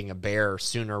ends up being a Bear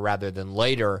sooner rather than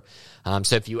later.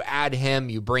 So if you add him,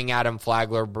 you bring Adam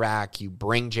Flagler back, you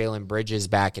bring Jalen Bridges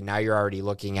back, and now you're already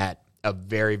looking at a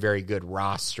very, very good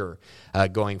roster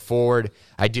going forward.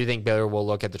 I do think Baylor will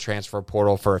look at the transfer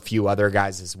portal for a few other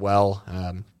guys as well,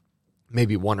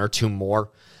 maybe 1 or 2 more.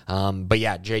 But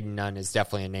yeah, Jaden Nunn is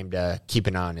definitely a name to keep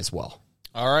an eye on as well.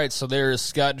 All right, so there's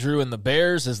Scott Drew and the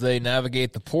Bears as they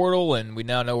navigate the portal, and we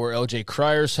now know where LJ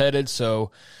Cryer's headed, so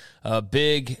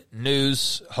big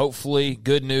news, hopefully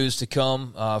good news to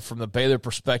come from the Baylor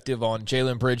perspective on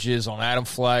Jalen Bridges, on Adam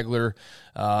Flagler,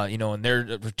 and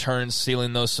their returns,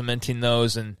 sealing those, cementing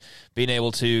those, and being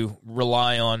able to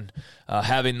rely on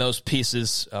having those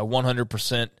pieces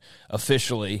 100%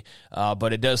 officially.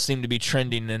 But it does seem to be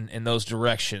trending in those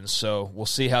directions. So we'll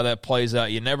see how that plays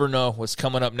out. You never know what's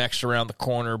coming up next around the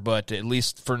corner, but at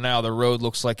least for now, the road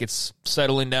looks like it's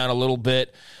settling down a little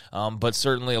bit, but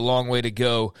certainly a long way to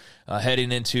go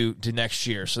heading into next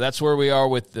year. So that's where we are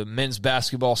with the men's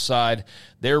basketball side.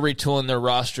 They're retooling their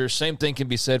roster. Same thing can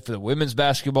be said for the women's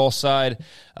basketball side.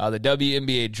 The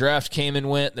WNBA draft came and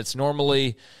went. That's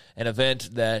normally an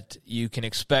event that you can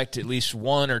expect at least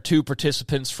 1 or 2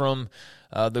 participants from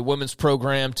the women's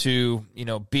program to,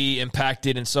 be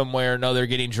impacted in some way or another,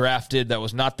 getting drafted. That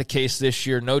was not the case this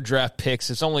year. No draft picks.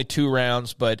 It's only 2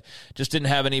 rounds, but just didn't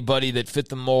have anybody that fit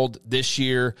the mold this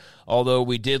year, although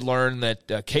we did learn that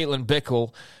Caitlin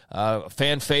Bickle, a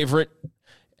fan favorite,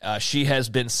 she has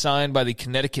been signed by the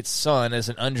Connecticut Sun as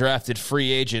an undrafted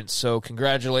free agent, so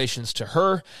congratulations to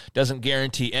her. Doesn't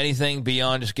guarantee anything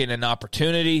beyond just getting an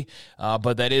opportunity,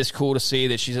 but that is cool to see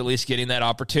that she's at least getting that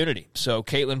opportunity. So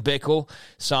Caitlin Bickle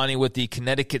signing with the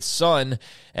Connecticut Sun,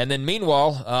 and then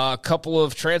meanwhile, a couple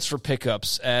of transfer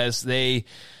pickups as they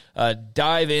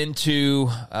dive into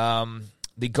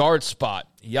the guard spot.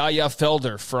 Yaya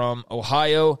Felder from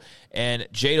Ohio and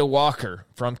Jada Walker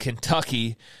from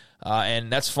Kentucky.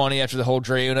 And that's funny after the whole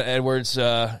Dreuna Edwards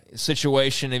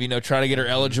situation of, trying to get her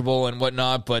eligible and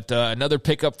whatnot. But another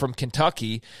pickup from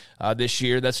Kentucky this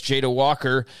year, that's Jada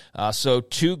Walker. So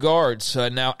 2 guards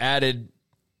now added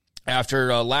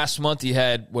after last month. You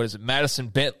had,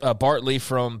 Madison Bartley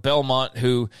from Belmont,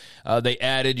 who they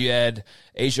added. You had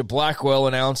Asia Blackwell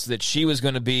announced that she was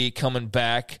going to be coming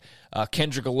back.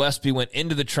 Kendra Gillespie went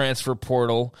into the transfer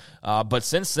portal. But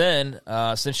since then,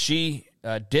 since she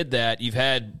did that, you've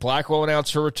had Blackwell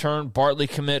announce her return, Bartley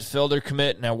commit, Felder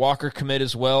commit, now Walker commit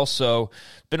as well. So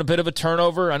been a bit of a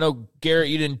turnover. I know, Garrett,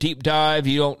 you didn't deep dive.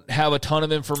 You don't have a ton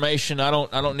of information. I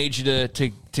don't need you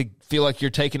to feel like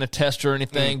you're taking a test or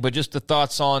anything, but just the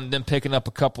thoughts on them picking up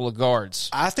a couple of guards.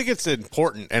 I think it's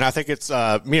important, and I think it's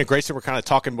me and Grayson were kind of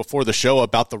talking before the show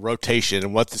about the rotation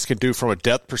and what this can do from a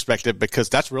depth perspective, because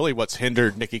that's really what's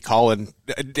hindered Nikki Collin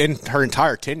in her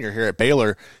entire tenure here at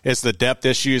Baylor is the depth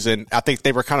issues, and I think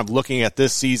they were kind of looking at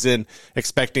this season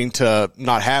expecting to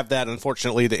not have that,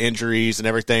 unfortunately, the injuries and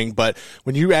everything. But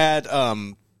when you add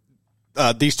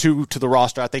these 2 to the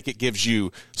roster, I think it gives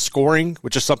you scoring,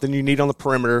 which is something you need on the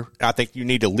perimeter. I think you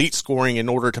need elite scoring in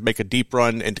order to make a deep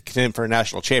run and to contend for a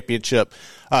national championship.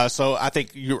 So I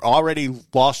think you already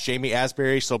lost Jamie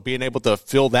Asbury, so being able to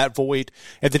fill that void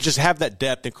and then just have that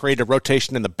depth and create a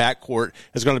rotation in the backcourt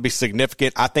is going to be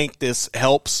significant. I think this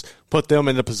helps put them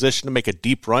in a position to make a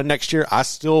deep run next year. I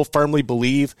still firmly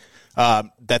believe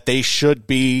that they should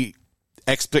be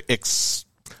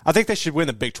I think they should win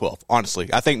the Big 12, honestly.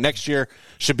 I think next year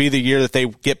should be the year that they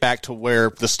get back to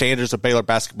where the standards of Baylor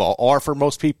basketball are for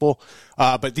most people.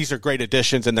 But these are great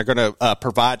additions, and they're going to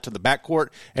provide to the backcourt,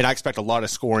 and I expect a lot of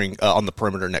scoring on the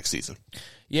perimeter next season.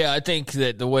 Yeah, I think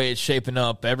that the way it's shaping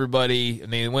up, everybody,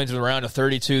 wins around a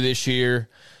 32 this year.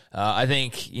 I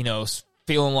think,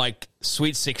 feeling like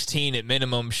Sweet 16 at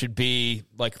minimum should be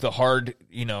like the hard,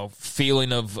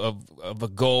 feeling of a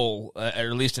goal, or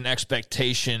at least an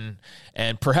expectation,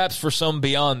 and perhaps for some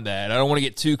beyond that. I don't want to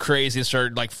get too crazy and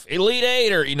start like Elite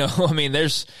Eight or,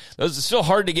 those are still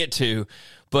hard to get to.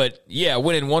 But, yeah,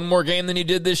 winning one more game than you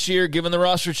did this year, given the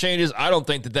roster changes, I don't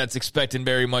think that that's expecting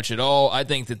very much at all. I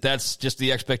think that that's just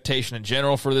the expectation in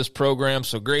general for this program.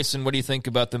 So, Grayson, what do you think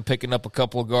about them picking up a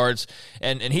couple of guards?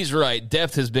 And he's right.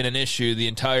 Depth has been an issue the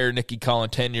entire Nikki Collin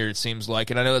tenure, it seems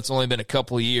like. And I know it's only been a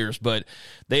couple of years, but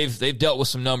they've dealt with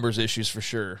some numbers issues for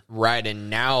sure. Right, and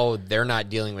now they're not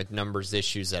dealing with numbers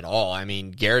issues at all.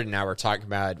 Garrett and I were talking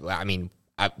about,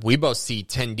 we both see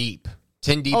 10 deep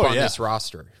on this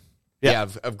roster. Yeah,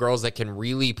 of girls that can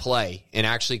really play and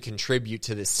actually contribute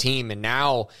to this team. And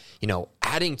now,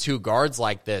 adding 2 guards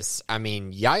like this,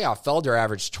 Yaya Felder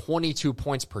averaged 22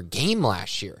 points per game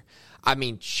last year.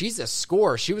 She's a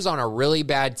scorer. She was on a really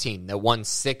bad team that won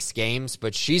 6 games,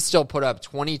 but she still put up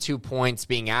 22 points,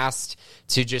 being asked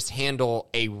to just handle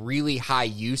a really high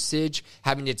usage,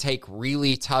 having to take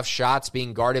really tough shots,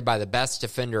 being guarded by the best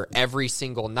defender every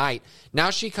single night. Now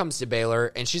she comes to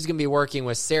Baylor, and she's going to be working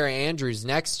with Sarah Andrews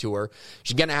next to her.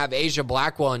 She's going to have Asia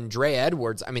Blackwell and Dre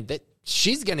Edwards.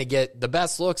 She's going to get the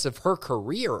best looks of her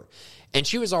career. And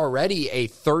she was already a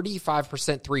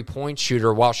 35% three-point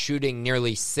shooter while shooting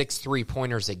nearly 6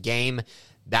 3-pointers a game.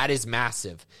 That is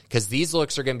massive because these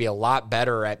looks are going to be a lot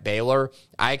better at Baylor.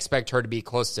 I expect her to be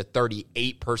close to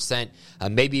 38%,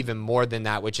 maybe even more than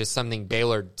that, which is something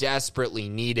Baylor desperately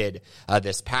needed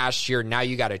this past year. Now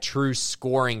you got a true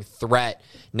scoring threat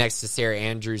next to Sarah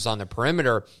Andrews on the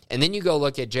perimeter. And then you go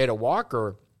look at Jada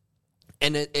Walker,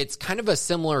 and it's kind of a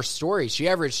similar story. She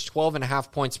averaged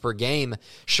 12.5 points per game,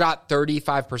 shot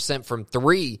 35% from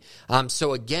 3.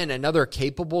 So again, another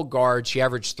capable guard. She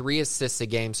averaged 3 assists a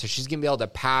game, so she's going to be able to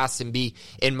pass and be,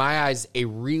 in my eyes, a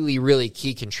really, really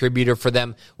key contributor for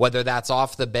them, whether that's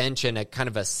off the bench in a kind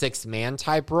of a 6-man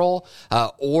type role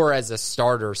or as a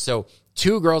starter. So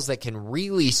two girls that can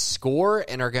really score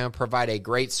and are going to provide a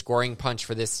great scoring punch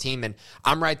for this team. And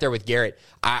I'm right there with Garrett.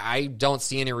 I don't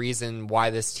see any reason why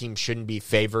this team shouldn't be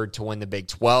favored to win the Big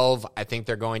 12. I think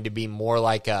they're going to be more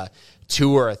like a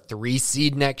 2 or a 3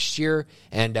 seed next year.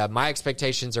 And my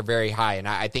expectations are very high. And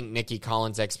I think Nikki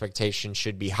Collins' expectations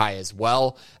should be high as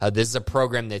well. This is a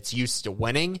program that's used to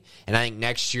winning. And I think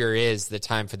next year is the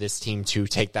time for this team to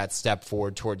take that step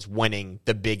forward towards winning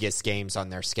the biggest games on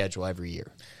their schedule every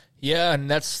year. Yeah, and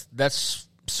that's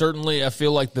certainly, I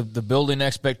feel like the building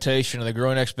expectation or the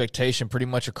growing expectation pretty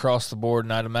much across the board,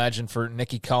 and I'd imagine for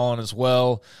Nikki Collins as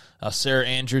well. Sarah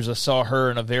Andrews, I saw her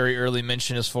in a very early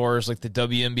mention as far as like the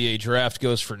WNBA draft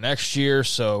goes for next year,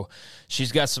 so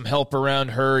she's got some help around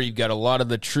her. You've got a lot of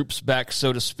the troops back,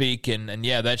 so to speak, and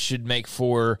yeah, that should make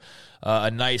for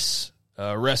a nice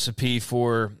recipe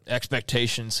for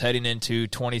expectations heading into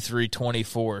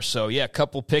 23-24. So, yeah, a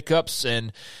couple pickups,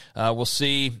 and we'll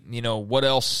see, what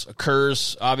else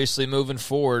occurs, obviously, moving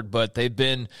forward. But they've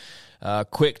been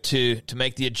quick to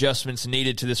make the adjustments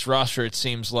needed to this roster, it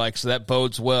seems like. So that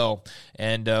bodes well,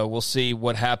 and we'll see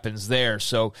what happens there.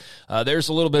 So there's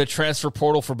a little bit of transfer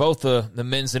portal for both the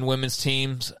men's and women's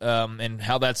teams, and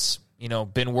how that's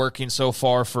been working so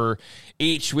far for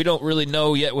each. We don't really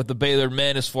know yet with the Baylor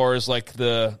men as far as like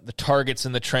the targets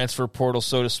in the transfer portal,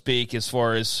 so to speak, as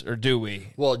far as, or do we?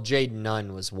 Well, Jaden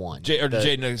Nunn was one.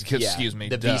 Excuse me.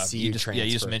 The VCU transfer. Yeah,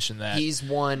 you just mentioned that. He's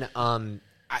one.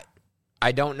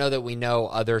 I don't know that we know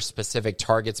other specific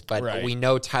targets, but we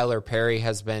know Tyler Perry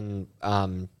has been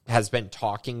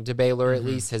talking to Baylor, at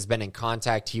least, has been in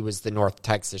contact. He was the North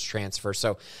Texas transfer.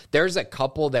 So there's a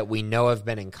couple that we know have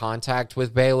been in contact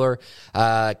with Baylor.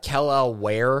 Kellel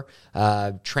Ware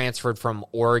transferred from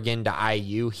Oregon to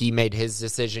IU. He made his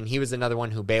decision. He was another one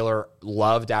who Baylor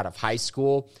loved out of high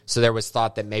school. So there was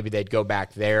thought that maybe they'd go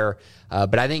back there.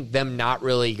 But I think them not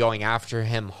really going after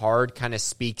him hard kind of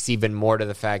speaks even more to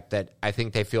the fact that I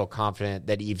think they feel confident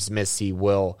that Yves Missy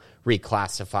will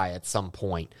reclassify at some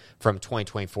point from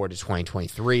 2024 to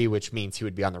 2023, which means he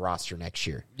would be on the roster next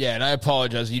year. Yeah, and I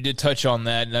apologize. You did touch on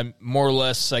that, and I'm more or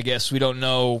less, I guess, we don't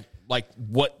know like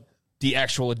what the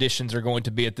actual additions are going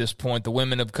to be at this point. The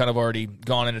women have kind of already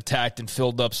gone and attacked and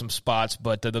filled up some spots,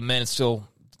 but the men still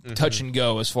touch and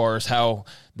go as far as how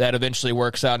that eventually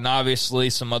works out. And obviously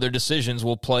some other decisions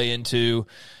will play into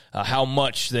how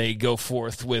much they go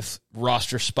forth with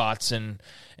roster spots and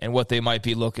what they might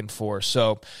be looking for.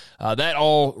 So that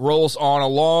all rolls on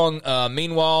along.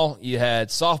 Meanwhile, you had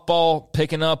softball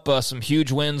picking up some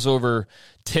huge wins over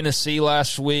Tennessee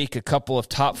last week, a couple of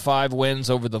top 5 wins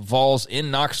over the Vols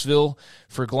in Knoxville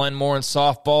for Glenmore in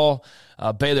softball.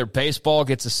 Baylor baseball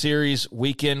gets a series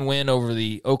weekend win over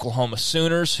the Oklahoma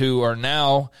Sooners, who are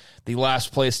now the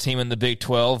last place team in the Big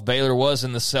 12. Baylor was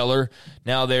in the cellar.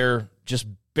 Now they're just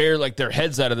bare like their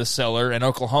heads out of the cellar, and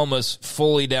Oklahoma's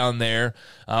fully down there.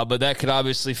 But that could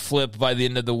obviously flip by the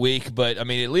end of the week. But, I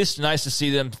mean, at least nice to see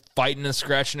them fighting and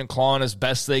scratching and clawing as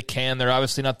best they can. They're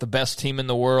obviously not the best team in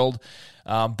the world,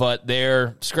 but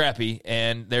they're scrappy,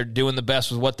 and they're doing the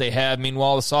best with what they have.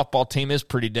 Meanwhile, the softball team is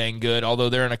pretty dang good, although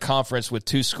they're in a conference with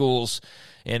 2 schools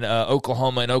in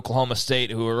Oklahoma and Oklahoma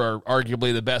State, who are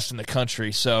arguably the best in the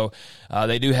country. So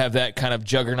they do have that kind of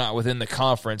juggernaut within the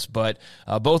conference. But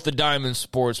both the Diamond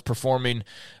Sports performing,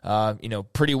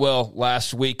 pretty well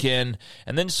last weekend.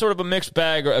 And then sort of a mixed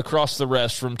bag across the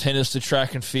rest, from tennis to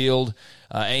track and field.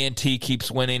 A&T keeps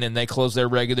winning, and they close their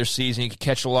regular season. You can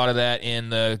catch a lot of that in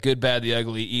the Good, Bad, the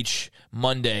Ugly each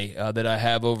Monday that I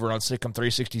have over on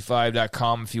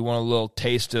Sikkim365.com if you want a little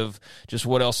taste of just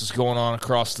what else is going on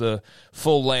across the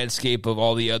full landscape of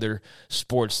all the other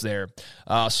sports there.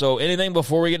 So anything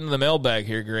before we get into the mailbag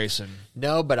here, Grayson?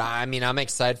 No, but I mean, I'm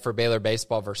excited for Baylor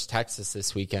baseball versus Texas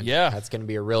this weekend. Yeah. That's going to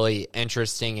be a really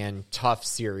interesting and tough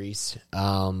series.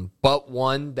 But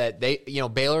one that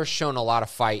Baylor's shown a lot of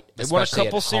fight. They've won a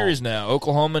couple series now,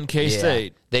 Oklahoma and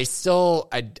K-State. Yeah. They still,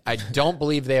 I don't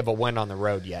believe they have a win on the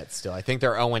road yet still. I think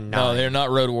they're 0-9. No, they're not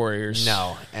road warriors.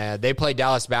 No. They play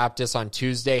Dallas Baptist on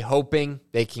Tuesday, hoping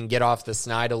they can get off the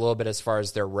snide a little bit as far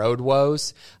as their road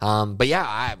woes. But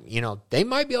yeah, they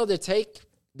might be able to take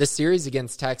the series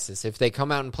against Texas. If they come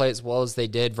out and play as well as they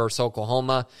did versus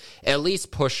Oklahoma, at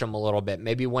least push them a little bit,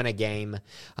 maybe win a game.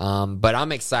 But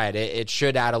I'm excited. It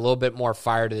should add a little bit more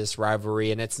fire to this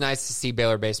rivalry, and it's nice to see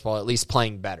Baylor baseball at least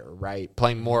playing better, right?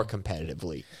 Playing more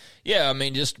competitively. Yeah, I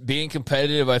mean, just being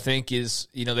competitive, I think, is,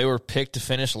 they were picked to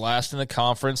finish last in the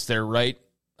conference. They're right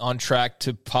on track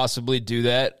to possibly do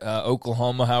that.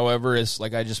 Oklahoma, however, is,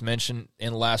 like I just mentioned,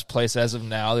 in last place as of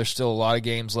now. There's still a lot of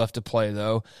games left to play,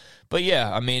 though. But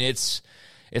yeah, I mean, it's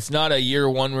it's not a year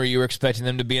one where you were expecting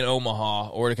them to be in Omaha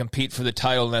or to compete for the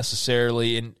title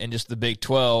necessarily in just the Big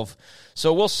 12.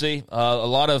 So we'll see. A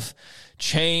lot of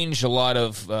change, a lot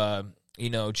of,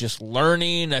 just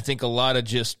learning. I think a lot of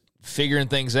just figuring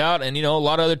things out, and, a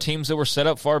lot of other teams that were set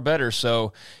up far better.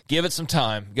 So give it some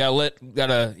time.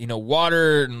 Gotta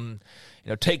water and,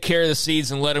 take care of the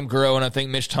seeds and let them grow. And I think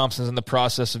Mitch Thompson's in the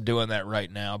process of doing that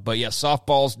right now. But yeah,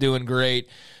 softball's doing great.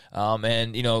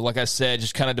 And, like I said,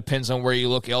 just kind of depends on where you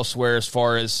look elsewhere as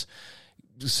far as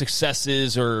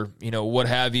successes or, what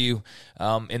have you,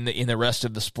 in the rest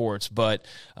of the sports. But,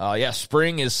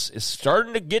 spring is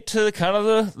starting to get to kind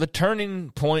of the turning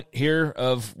point here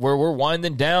of where we're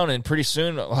winding down. And pretty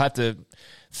soon I'll have to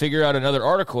figure out another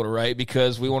article to write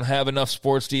because we won't have enough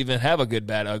sports to even have a good,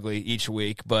 bad, ugly each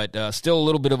week. But still a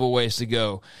little bit of a ways to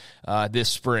go this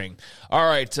spring. All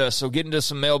right, so getting to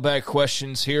some mailbag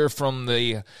questions here from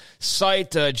the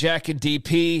site. Jack and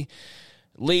DP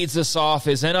leads us off.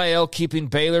 Is NIL keeping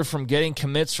Baylor from getting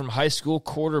commits from high school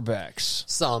quarterbacks?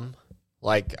 Some.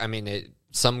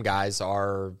 Some guys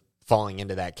are falling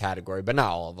into that category, but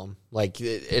not all of them.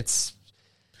 It's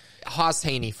Haas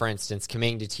Haney, for instance,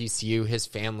 committing to TCU, his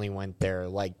family went there.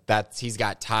 He's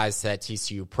got ties to that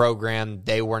TCU program.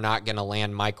 They were not going to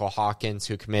land Michael Hawkins,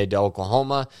 who committed to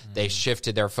Oklahoma. Mm-hmm. They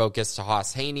shifted their focus to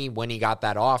Haas Haney. When he got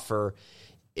that offer,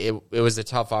 it was a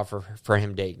tough offer for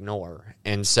him to ignore.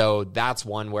 And so that's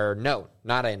one where, no,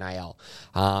 not NIL.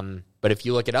 But if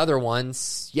you look at other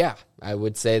ones, yeah, I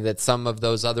would say that some of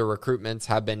those other recruitments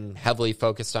have been heavily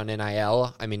focused on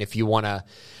NIL. If you want to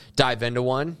dive into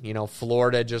one,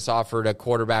 Florida just offered a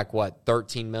quarterback,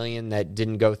 $13 million that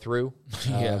didn't go through.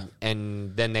 Yeah.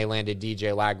 And then they landed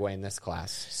DJ Lagway in this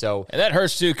class. And that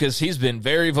hurts too, because he's been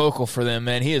very vocal for them,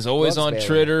 man. He is always on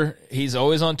Twitter. He's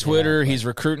always on Twitter. He's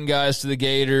recruiting guys to the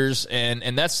Gators. And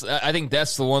I think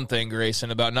that's the one thing,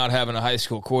 Grayson, about not having a high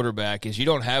school quarterback is you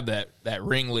don't have that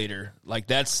ringleader.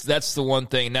 That's the one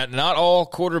thing. Not all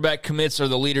quarterback commits are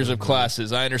the leaders of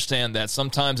classes. I understand that.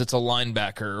 Sometimes it's a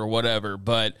linebacker or whatever,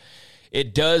 but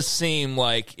it does seem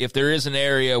like if there is an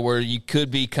area where you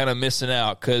could be kind of missing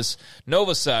out, because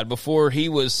Novosad, before he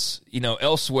was,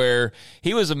 elsewhere,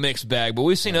 he was a mixed bag, but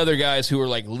we've seen other guys who are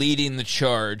leading the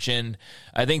charge, and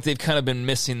I think they've kind of been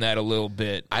missing that a little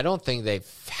bit. I don't think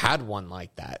they've had one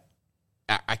like that.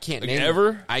 I can't name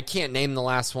ever. I can't name the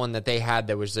last one that they had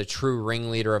that was a true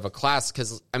ringleader of a class.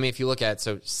 Because if you look at it,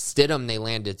 so Stidham, they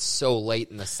landed so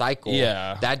late in the cycle.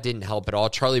 Yeah, that didn't help at all.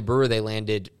 Charlie Brewer, they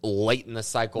landed late in the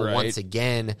cycle once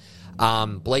again.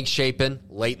 Blake Shapen,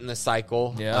 late in the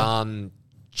cycle. Yeah.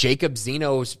 Jacob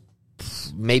Zeno's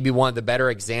maybe one of the better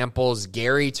examples.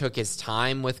 Gary took his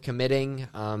time with committing.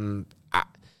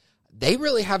 They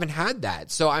really haven't had that.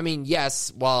 So,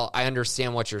 yes, I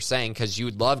understand what you're saying because you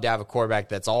would love to have a quarterback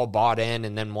that's all bought in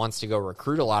and then wants to go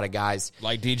recruit a lot of guys.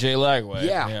 Like DJ Lagway.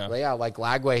 Yeah, like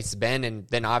Lagway's been. And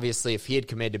then, obviously, if he had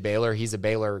committed to Baylor, he's a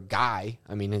Baylor guy.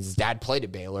 His dad played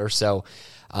at Baylor. So,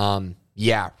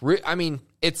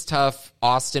 it's tough.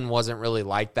 Austin wasn't really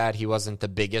like that. He wasn't the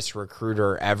biggest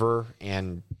recruiter ever,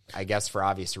 and I guess for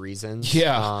obvious reasons.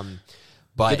 Yeah.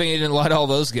 But I think he didn't lie to all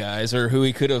those guys or who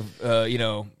he could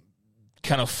have,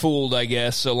 kind of fooled, I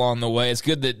guess, along the way. It's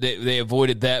good that they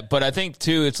avoided that. But I think,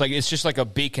 too, it's just like a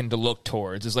beacon to look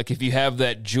towards. It's like if you have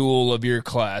that jewel of your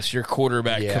class, your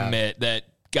quarterback commit, that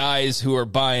guys who are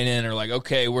buying in are like,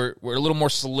 okay, we're a little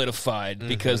more solidified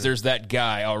because there's that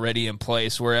guy already in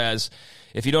place. Whereas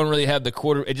if you don't really have the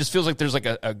quarter, it just feels like there's like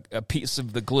a piece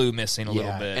of the glue missing a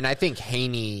little bit. And I think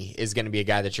Haney is going to be a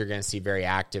guy that you're going to see very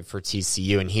active for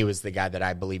TCU, and he was the guy that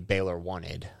I believe Baylor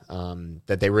wanted,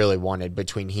 that they really wanted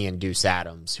between he and Deuce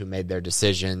Adams, who made their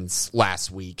decisions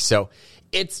last week. So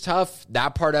it's tough.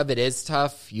 That part of it is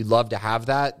tough. You'd love to have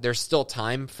that. There's still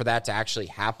time for that to actually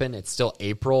happen. It's still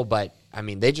April, but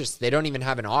they don't even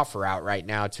have an offer out right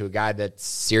now to a guy that's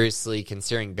seriously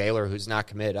considering Baylor who's not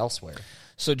committed elsewhere.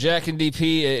 So, Jack and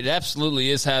DP, it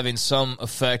absolutely is having some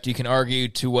effect. You can argue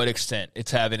to what extent it's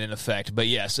having an effect. But,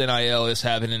 yes, NIL is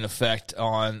having an effect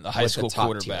on the high school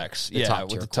quarterbacks.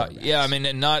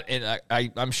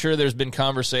 I'm sure there's been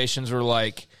conversations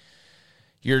where,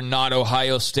 your not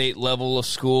Ohio State level of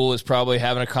school is probably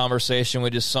having a conversation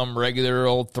with just some regular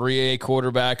old 3A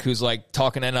quarterback who's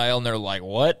talking NIL, and they're like,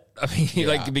 what?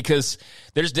 Because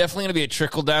there's definitely going to be a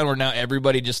trickle down where now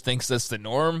everybody just thinks that's the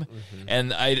norm. Mm-hmm.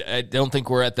 And I don't think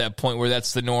we're at that point where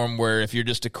that's the norm, where if you're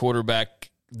just a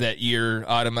quarterback that you're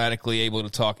automatically able to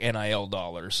talk NIL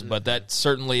dollars. Mm-hmm. But that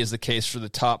certainly is the case for the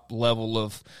top level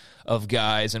of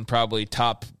guys and probably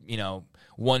top,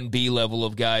 1B level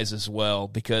of guys as well,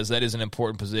 because that is an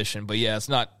important position. But, yeah, it's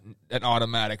not an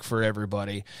automatic for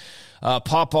everybody.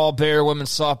 Pawpaw Bear women's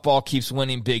softball keeps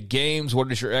winning big games.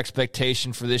 What is your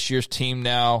expectation for this year's team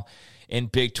now in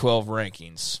Big 12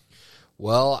 rankings?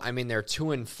 Well, I mean, they're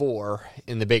 2-4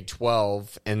 in the Big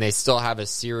 12, and they still have a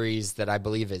series that I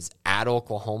believe is at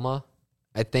Oklahoma,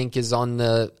 I think is on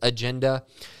the agenda.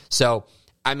 So,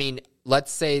 I mean,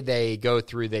 let's say they go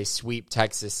through, they sweep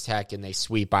Texas Tech and they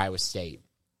sweep Iowa State.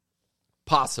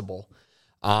 Possible.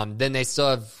 Then they still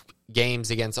have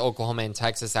games against Oklahoma and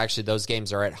Texas. Actually, those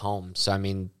games are at home. So, I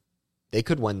mean, they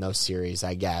could win those series,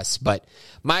 I guess. But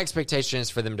my expectation is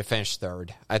for them to finish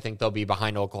third. I think they'll be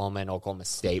behind Oklahoma and Oklahoma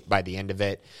State by the end of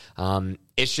it.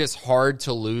 It's just hard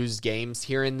to lose games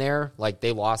here and there. Like,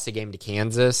 they lost a game to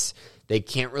Kansas. They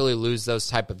can't really lose those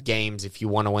type of games if you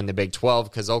want to win the Big 12,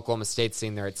 because Oklahoma State's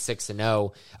sitting there at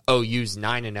 6-0, OU's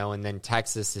 9-0, and then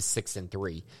Texas is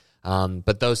 6-3.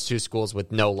 But those two schools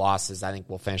with no losses, I think,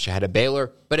 will finish ahead of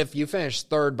Baylor. But if you finish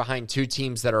third behind two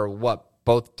teams that are,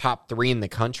 both top 3 in the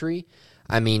country,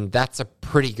 I mean, that's a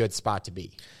pretty good spot to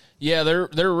be. Yeah,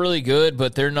 they're really good,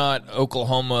 but they're not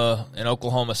Oklahoma and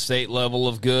Oklahoma State level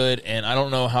of good, and I don't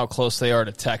know how close they are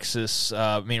to Texas.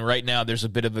 I mean, right now there's a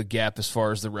bit of a gap as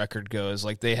far as the record goes.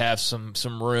 Like, they have some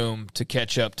room to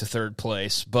catch up to third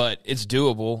place, but it's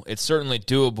doable. It's certainly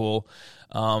doable.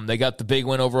 They got the big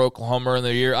win over Oklahoma in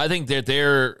the year. I think that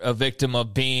they're a victim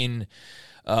of being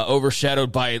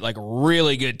overshadowed by like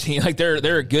really good team. Like,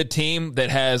 they're a good team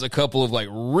that has a couple of like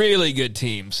really good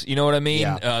teams. You know what I mean?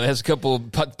 Yeah. It has a couple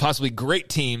of possibly great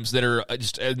teams that are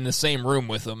just in the same room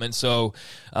with them, and so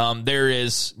there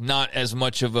is not as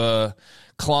much of a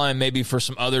climb maybe for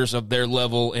some others of their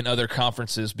level in other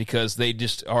conferences, because they've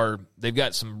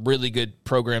got some really good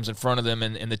programs in front of them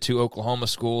in the two Oklahoma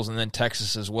schools and then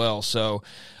Texas as well. So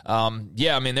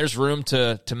yeah, I mean, there's room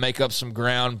to make up some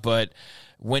ground, but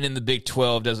winning the Big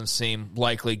 12 doesn't seem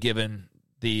likely given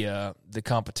the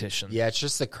competition. Yeah, it's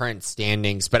just the current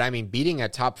standings. But, I mean, beating a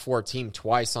top 4 team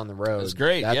twice on the road. That's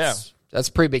great, That's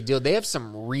a pretty big deal. They have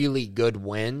some really good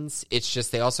wins. It's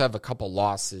just they also have a couple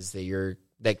losses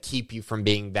that keep you from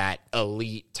being that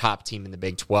elite top team in the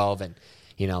Big 12. And,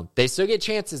 you know, they still get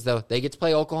chances, though. They get to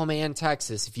play Oklahoma and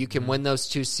Texas. If you can win those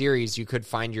two series, you could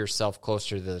find yourself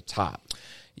closer to the top.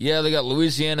 Yeah, they got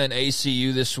Louisiana and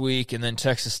ACU this week, and then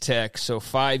Texas Tech. So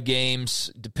 5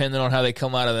 games, depending on how they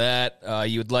come out of that.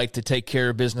 You would like to take care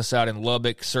of business out in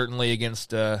Lubbock, certainly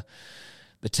against the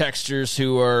Texters,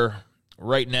 who are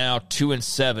right now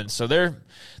 2-7. So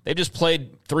they've just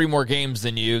played 3 more games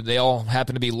than you. They all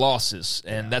happen to be losses,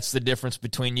 and that's the difference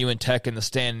between you and Tech in the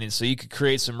standings. So you could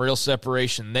create some real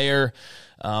separation there.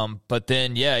 But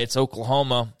then, yeah, it's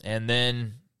Oklahoma, and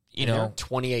then, you know,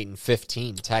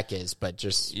 28-15 Tech is, but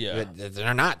just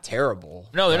they're not terrible.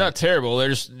 No, they're not terrible.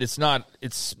 It's not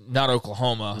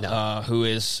Oklahoma, who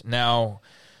is now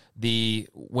the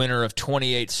winner of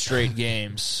 28 straight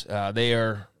games. They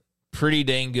are pretty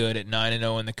dang good at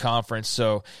 9-0 in the conference.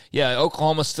 So, yeah,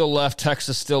 Oklahoma's still left.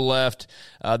 Texas still left.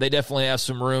 They definitely have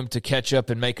some room to catch up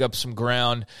and make up some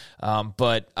ground.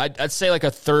 But I'd say like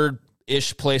a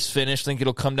third-ish place finish. I think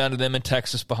it'll come down to them in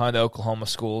Texas behind the Oklahoma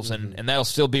schools, and that'll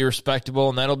still be respectable,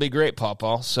 and that'll be great,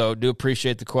 Pawpaw. So do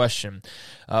appreciate the question.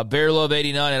 Bear Love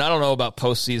 89, and I don't know about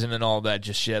postseason and all that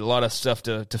just yet. A lot of stuff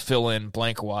to fill in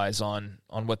blank-wise on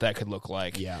what that could look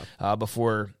like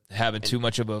before having too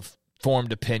much of a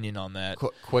formed opinion on that.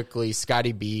 Quickly,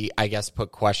 Scotty B, I guess,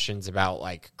 put questions about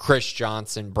like Chris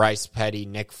Johnson, Bryce Petty,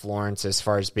 Nick Florence as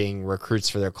far as being recruits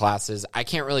for their classes. I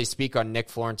can't really speak on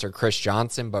Nick Florence or Chris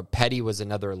Johnson, but Petty was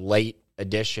another late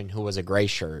addition who was a gray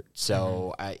shirt.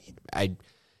 So I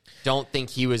don't think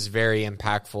he was very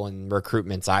impactful in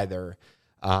recruitments either.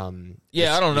 I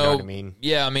don't know. What I mean?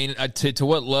 Yeah, I mean, to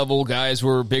what level guys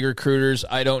were big recruiters,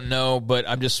 I don't know, but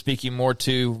I'm just speaking more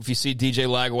to, if you see DJ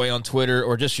Lagway on Twitter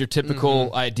or just your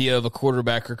typical idea of a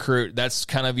quarterback recruit, that's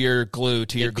kind of your glue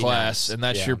to your class, and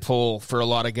that's your pull for a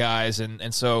lot of guys,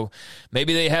 and so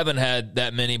maybe they haven't had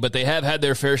that many, but they have had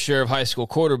their fair share of high school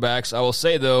quarterbacks. I will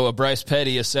say, though, a Bryce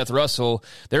Petty, a Seth Russell,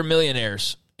 they're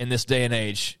millionaires in this day and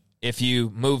age. If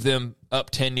you move them up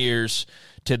 10 years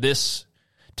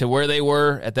to where they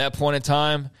were at that point in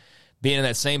time, being in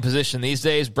that same position these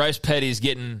days, Bryce Petty's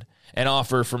getting an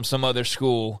offer from some other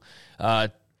school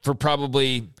for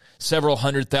probably several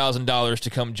 $100,000 to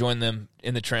come join them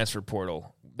in the transfer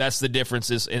portal. That's the difference,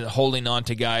 is in holding on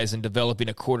to guys and developing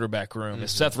a quarterback room.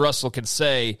 As Seth Russell can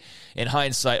say in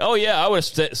hindsight, oh, yeah, I would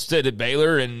have stood at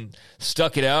Baylor and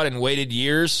stuck it out and waited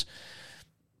years.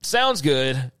 Sounds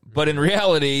good, but in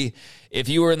reality, if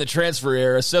you were in the transfer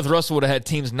era, Seth Russell would have had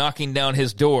teams knocking down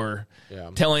his door,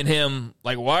 telling him,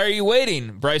 like, why are you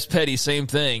waiting? Bryce Petty, same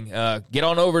thing. Get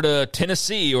on over to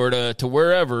Tennessee or to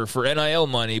wherever for NIL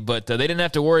money, but they didn't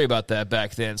have to worry about that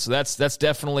back then. So that's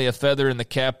definitely a feather in the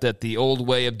cap that the old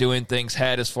way of doing things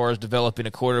had as far as developing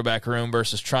a quarterback room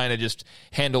versus trying to just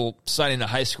handle signing a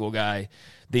high school guy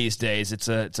these days. It's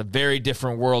a very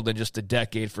different world than just a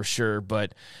decade for sure,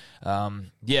 but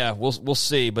we'll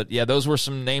see. But yeah, those were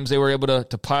some names they were able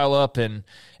to pile up and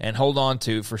hold on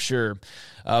to for sure.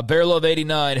 Bear Love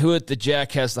 89, who at the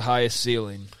Jack has the highest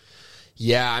ceiling?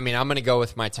 Yeah, I mean, I'm going to go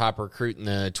with my top recruit in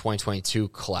the 2022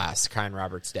 class, Kyan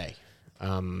Roberts-Day.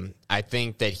 I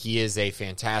think that he is a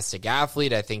fantastic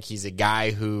athlete. I think he's a guy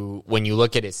who, when you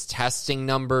look at his testing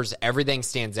numbers, everything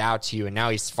stands out to you, and now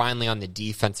he's finally on the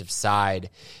defensive side.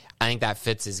 I think that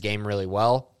fits his game really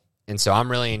well. And so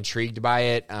I'm really intrigued by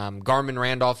it. Garmin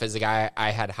Randolph is a guy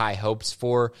I had high hopes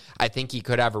for. I think he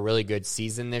could have a really good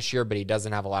season this year, but he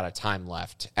doesn't have a lot of time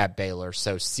left at Baylor.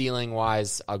 So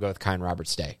ceiling-wise, I'll go with Kyan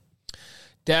Roberts-Day.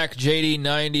 Dak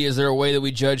JD90, is there a way that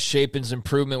we judge Shapen's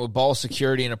improvement with ball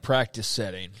security in a practice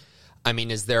setting? I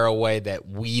mean, is there a way that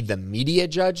we, the media,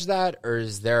 judge that? Or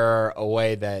is there a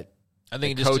way that I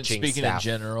think the just coaching speaking staff, in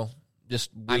general, just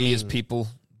we as people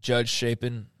judge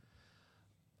Shapen?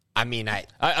 I mean,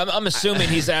 I'm assuming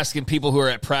he's asking people who are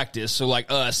at practice. So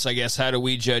like us, I guess, how do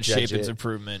we judge Shapen's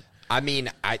improvement? I mean,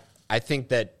 I think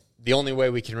that the only way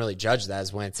we can really judge that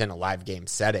is when it's in a live game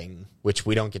setting, which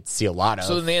we don't get to see a lot of.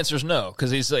 So then the answer is no,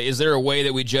 because he's like, is there a way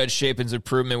that we judge Shapen's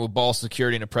improvement with ball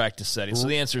security in a practice setting? So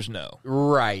the answer is no.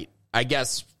 Right. I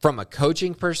guess from a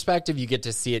coaching perspective, you get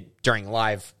to see it during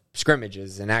live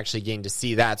scrimmages and actually getting to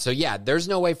see that. So yeah, there's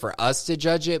no way for us to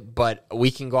judge it, but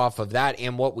we can go off of that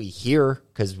and what we hear,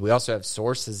 because we also have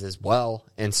sources as well.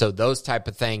 And so those type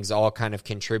of things all kind of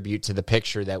contribute to the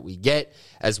picture that we get,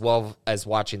 as well as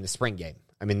watching the spring game.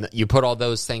 I mean, you put all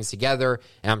those things together,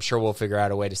 and I'm sure we'll figure out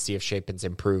a way to see if Shapen's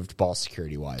improved ball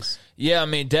security-wise. Yeah, I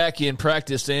mean, Dak, in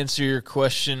practice, to answer your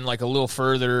question like a little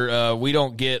further, we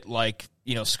don't get like,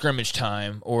 scrimmage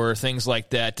time or things like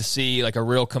that to see like a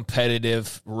real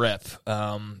competitive rep.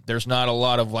 There's not a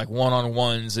lot of like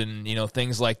one-on-ones and,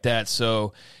 things like that.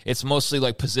 So it's mostly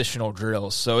like positional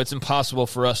drills. So it's impossible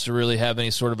for us to really have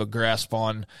any sort of a grasp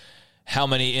on how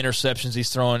many interceptions he's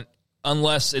throwing,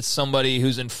 unless it's somebody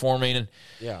who's informing,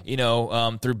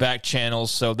 through back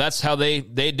channels. So that's how they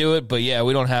do it. But yeah,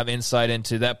 we don't have insight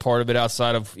into that part of it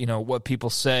outside of, what people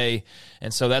say.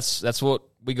 And so that's what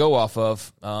we go off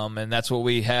of. And that's what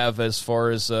we have as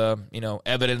far as,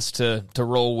 evidence to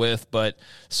roll with. But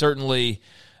certainly,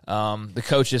 the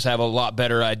coaches have a lot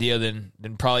better idea than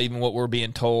probably even what we're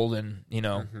being told, and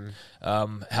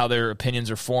how their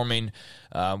opinions are forming.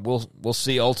 We'll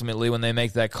see ultimately when they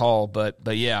make that call, but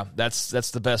yeah, that's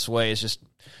the best way, is just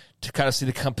to kind of see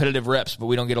the competitive reps, but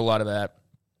we don't get a lot of that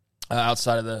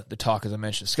outside of the talk, as I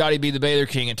mentioned. Scotty B, the Baylor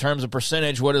King, in terms of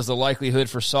percentage, what is the likelihood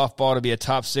for softball to be a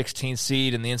top 16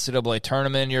 seed in the NCAA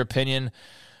tournament, in your opinion?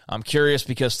 I'm curious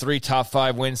because 3 top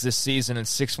 5 wins this season and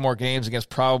 6 more games against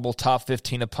probable top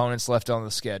 15 opponents left on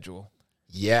the schedule.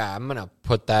 Yeah, I'm going to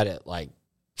put that at like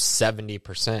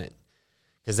 70%,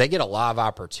 because they get a lot of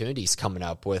opportunities coming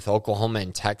up with Oklahoma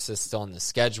and Texas still on the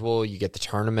schedule. You get the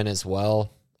tournament as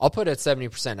well. I'll put it at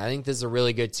 70%. I think this is a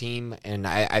really good team, and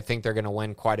I think they're going to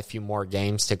win quite a few more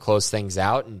games to close things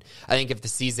out. And I think if the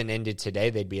season ended today,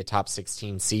 they'd be a top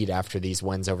 16 seed after these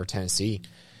wins over Tennessee.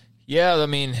 Yeah, I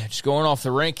mean, just going off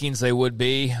the rankings, they would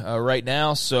be right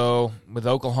now. So with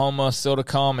Oklahoma still to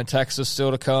come and Texas still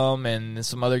to come and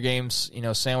some other games,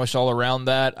 sandwiched all around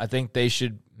that, I think they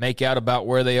should make out about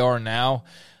where they are now.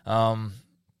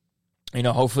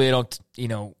 Hopefully they don't,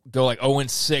 go like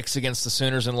 0-6 against the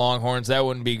Sooners and Longhorns. That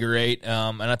wouldn't be great.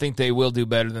 And I think they will do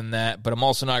better than that. But I'm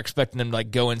also not expecting them to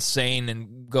like go insane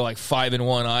and go like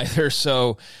 5-1 either.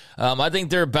 So I think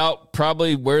they're about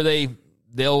probably where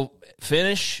they'll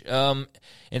finish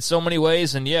in so many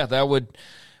ways. And yeah, that would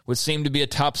seem to be a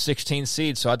top 16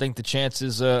 seed. So I think the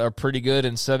chances are pretty good,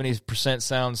 and 70%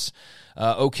 sounds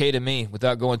okay to me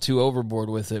without going too overboard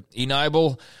with it.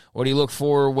 Enibel, what do you look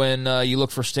for when you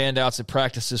look for standouts at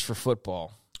practices for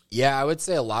football? Yeah, I would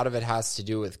say a lot of it has to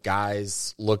do with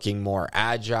guys looking more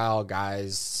agile,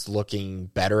 guys looking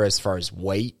better as far as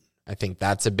weight. I think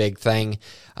that's a big thing.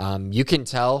 You can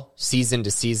tell season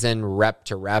to season, rep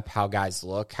to rep, how guys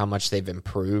look, how much they've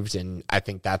improved, and I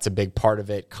think that's a big part of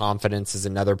it. Confidence is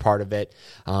another part of it.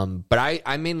 But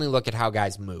I mainly look at how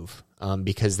guys move,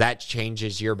 because that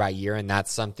changes year by year, and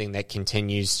that's something that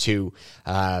continues to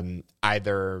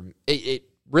it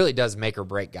really does make or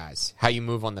break guys, how you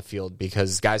move on the field,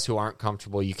 because guys who aren't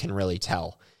comfortable, you can really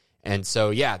tell. And so,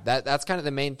 yeah, that's kind of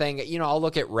the main thing. I'll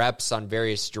look at reps on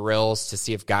various drills to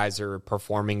see if guys are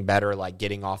performing better, like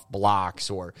getting off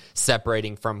blocks or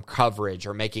separating from coverage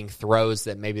or making throws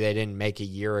that maybe they didn't make a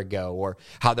year ago, or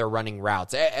how they're running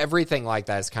routes. Everything like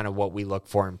that is kind of what we look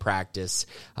for in practice,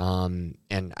 and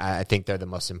I think they're the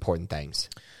most important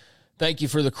things. Thank you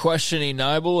for the question,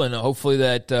 Enibel, and hopefully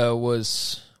that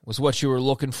was what you were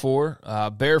looking for.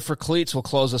 Bear for Cleats will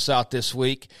close us out this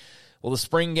week. Will the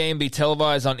spring game be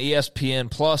televised on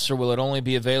ESPN Plus, or will it only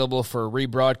be available for a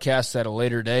rebroadcast at a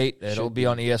later date? It'll be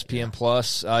on ESPN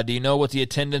Plus. Do you know what the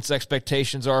attendance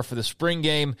expectations are for the spring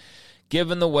game?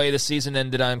 Given the way the season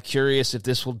ended, I'm curious if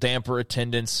this will damper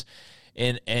attendance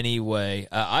in any way.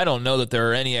 I don't know that there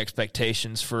are any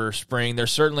expectations for spring. They're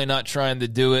certainly not trying to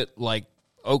do it like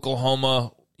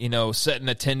Oklahoma, setting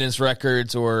attendance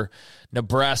records, or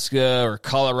Nebraska or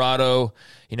Colorado,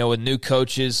 with new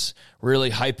coaches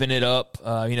really hyping it up.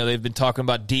 They've been talking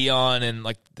about Dion and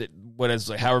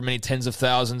however many tens of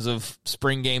thousands of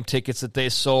spring game tickets that they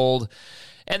sold.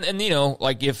 And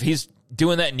if he's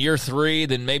doing that in year 3,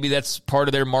 then maybe that's part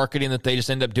of their marketing that they just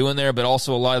end up doing there. But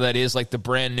also a lot of that is like the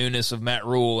brand newness of Matt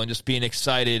Rule and just being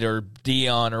excited, or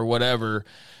Dion or whatever.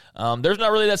 There's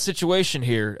not really that situation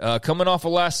here. Coming off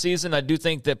of last season, I do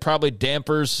think that probably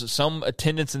dampers some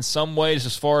attendance in some ways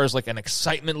as far as like an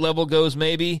excitement level goes,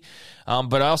 maybe.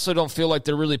 But I also don't feel like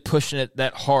they're really pushing it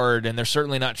that hard, and they're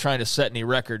certainly not trying to set any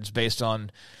records based on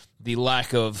the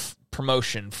lack of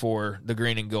promotion for the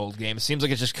green and gold game. It seems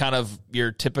like it's just kind of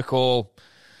your typical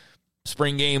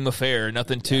spring game affair,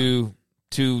 nothing too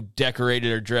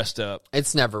decorated or dressed up.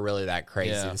 It's never really that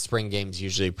crazy. Yeah. The spring game's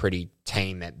usually pretty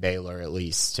tame at Baylor, at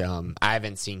least. I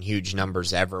haven't seen huge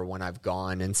numbers ever when I've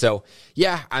gone. And so,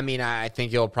 yeah, I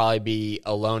think it'll probably be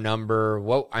a low number.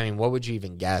 What would you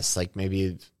even guess? Like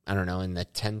maybe, I don't know, in the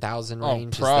 10,000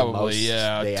 range? Probably, is the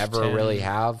most they ever 10. Really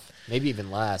have. Maybe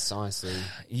even less, honestly.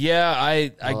 Yeah,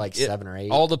 I like 7 or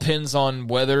 8. All depends on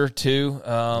weather too,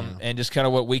 and just kind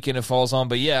of what weekend it falls on.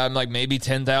 But yeah, I'm like maybe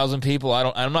 10,000 people.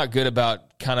 I'm not good about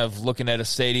kind of looking at a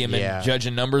stadium and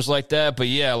judging numbers like that. But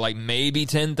yeah, like maybe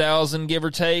 10,000, give or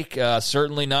take.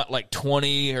 Certainly not like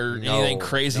 20 or anything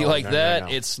crazy like that.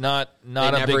 No. It's not they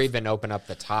a never big, even open up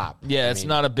the top. Yeah, it's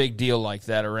not a big deal like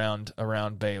that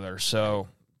around Baylor. So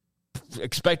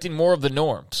expecting more of the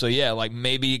norm. So yeah, like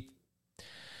maybe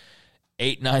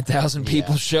 8,000-9,000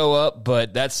 people show up,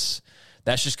 but that's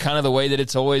just kind of the way that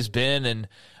it's always been. And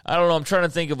I don't know, I'm trying to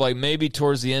think of like maybe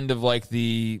towards the end of like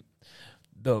the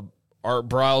Art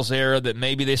Briles era that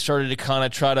maybe they started to kind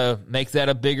of try to make that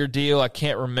a bigger deal. I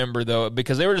can't remember though,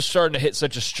 because they were just starting to hit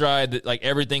such a stride that like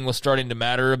everything was starting to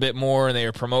matter a bit more, and they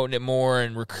were promoting it more,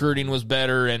 and recruiting was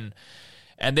better, and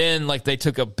then like they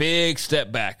took a big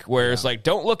step back where it's like,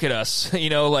 don't look at us,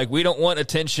 like we don't want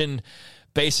attention,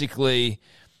 basically.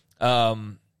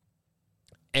 And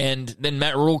then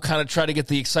Matt Rule kind of tried to get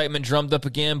the excitement drummed up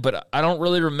again, but I don't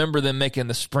really remember them making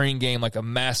the spring game like a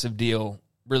massive deal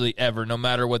really ever, no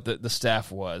matter what the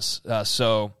staff was.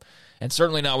 And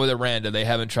certainly not with Aranda. They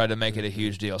haven't tried to make it a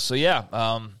huge deal. So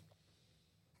yeah.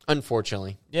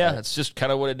 Unfortunately. Yeah, it's just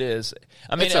kind of what it is.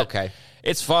 I mean, it's okay.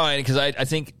 It's fine, because I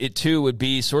think it too would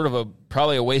be sort of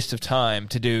probably a waste of time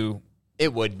to do.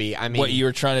 It would be. I mean, what you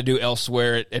were trying to do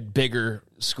elsewhere at bigger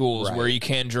schools, right, where you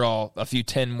can draw a few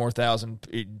tens of thousands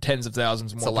more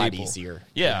people. It's a lot easier.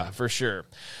 Yeah, for sure.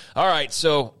 All right,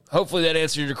 so hopefully that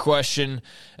answered your question.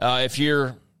 If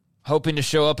you're hoping to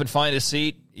show up and find a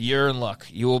seat, you're in luck.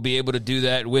 You will be able to do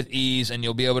that with ease, and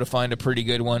you'll be able to find a pretty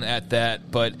good one at that.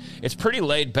 But it's pretty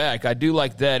laid back. I do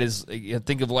like that.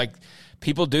 Think of like,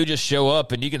 people do just show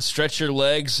up, and you can stretch your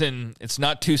legs, and it's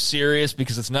not too serious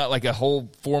because it's not like a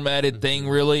whole formatted thing,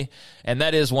 really. And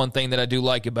that is one thing that I do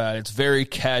like about it. It's very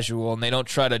casual, and they don't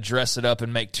try to dress it up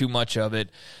and make too much of it.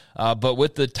 But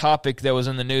with the topic that was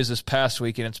in the news this past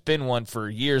week, and it's been one for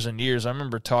years and years, I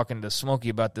remember talking to Smokey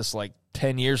about this like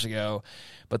 10 years ago,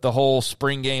 but the whole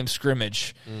spring game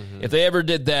scrimmage. Mm-hmm. If they ever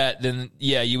did that, then,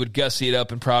 yeah, you would gussy it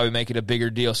up and probably make it a bigger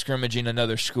deal, scrimmaging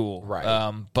another school.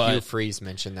 Right. But Hugh Freeze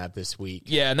mentioned that this week.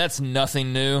 Yeah, and that's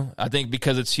nothing new. I think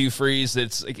because it's Hugh Freeze,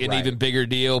 it's an even bigger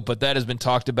deal, but that has been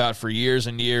talked about for years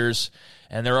and years,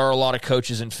 and there are a lot of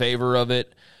coaches in favor of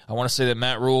it. I want to say that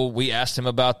Matt Rule, we asked him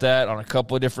about that on a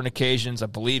couple of different occasions. I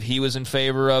believe he was in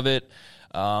favor of it.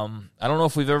 I don't know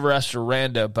if we've ever asked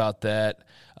Aranda about that,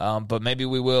 but maybe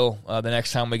we will the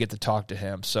next time we get to talk to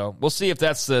him. So we'll see if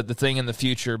that's the thing in the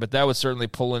future, but that would certainly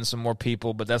pull in some more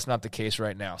people, but that's not the case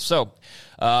right now. So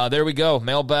there we go.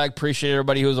 Mailbag. Appreciate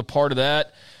everybody who was a part of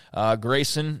that.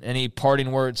 Grayson, any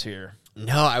parting words here?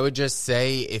 No, I would just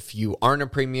say if you aren't a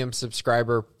premium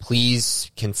subscriber, please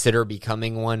consider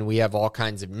becoming one. We have all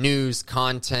kinds of news,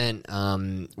 content.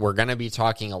 We're going to be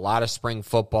talking a lot of spring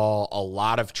football, a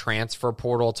lot of transfer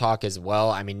portal talk as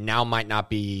well. I mean, there might not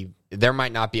be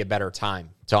a better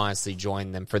time to honestly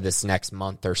join them for this next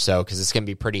month or so, because it's going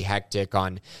to be pretty hectic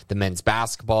on the men's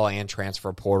basketball and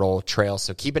transfer portal trail.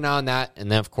 So keep an eye on that. And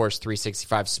then, of course,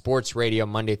 365 Sports Radio,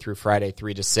 Monday through Friday,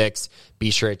 3 to 6.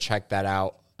 Be sure to check that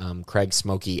out. Craig,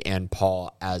 Smokey, and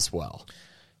Paul as well.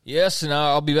 Yes, and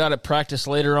I'll be out at practice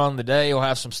later on in the day. We'll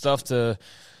have some stuff to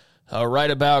write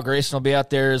about. Grayson will be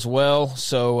out there as well.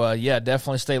 So,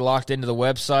 definitely stay locked into the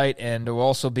website, and we'll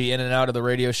also be in and out of the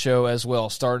radio show as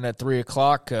well, starting at 3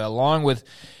 o'clock, along with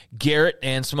Garrett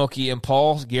and Smokey and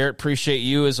Paul. Garrett, appreciate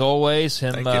you as always,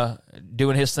 him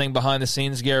doing his thing behind the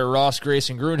scenes. Garrett Ross,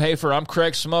 Grayson Grundhoefer. I'm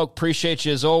Craig Smoak. Appreciate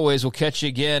you as always. We'll catch you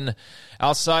again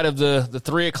outside of the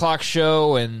 3 o'clock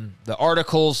show and the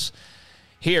articles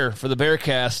here for the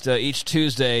Bearcast each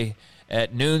Tuesday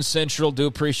at noon Central. Do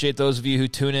appreciate those of you who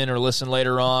tune in or listen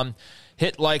later on.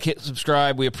 Hit like, hit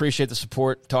subscribe. We appreciate the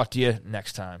support. Talk to you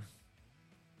next time.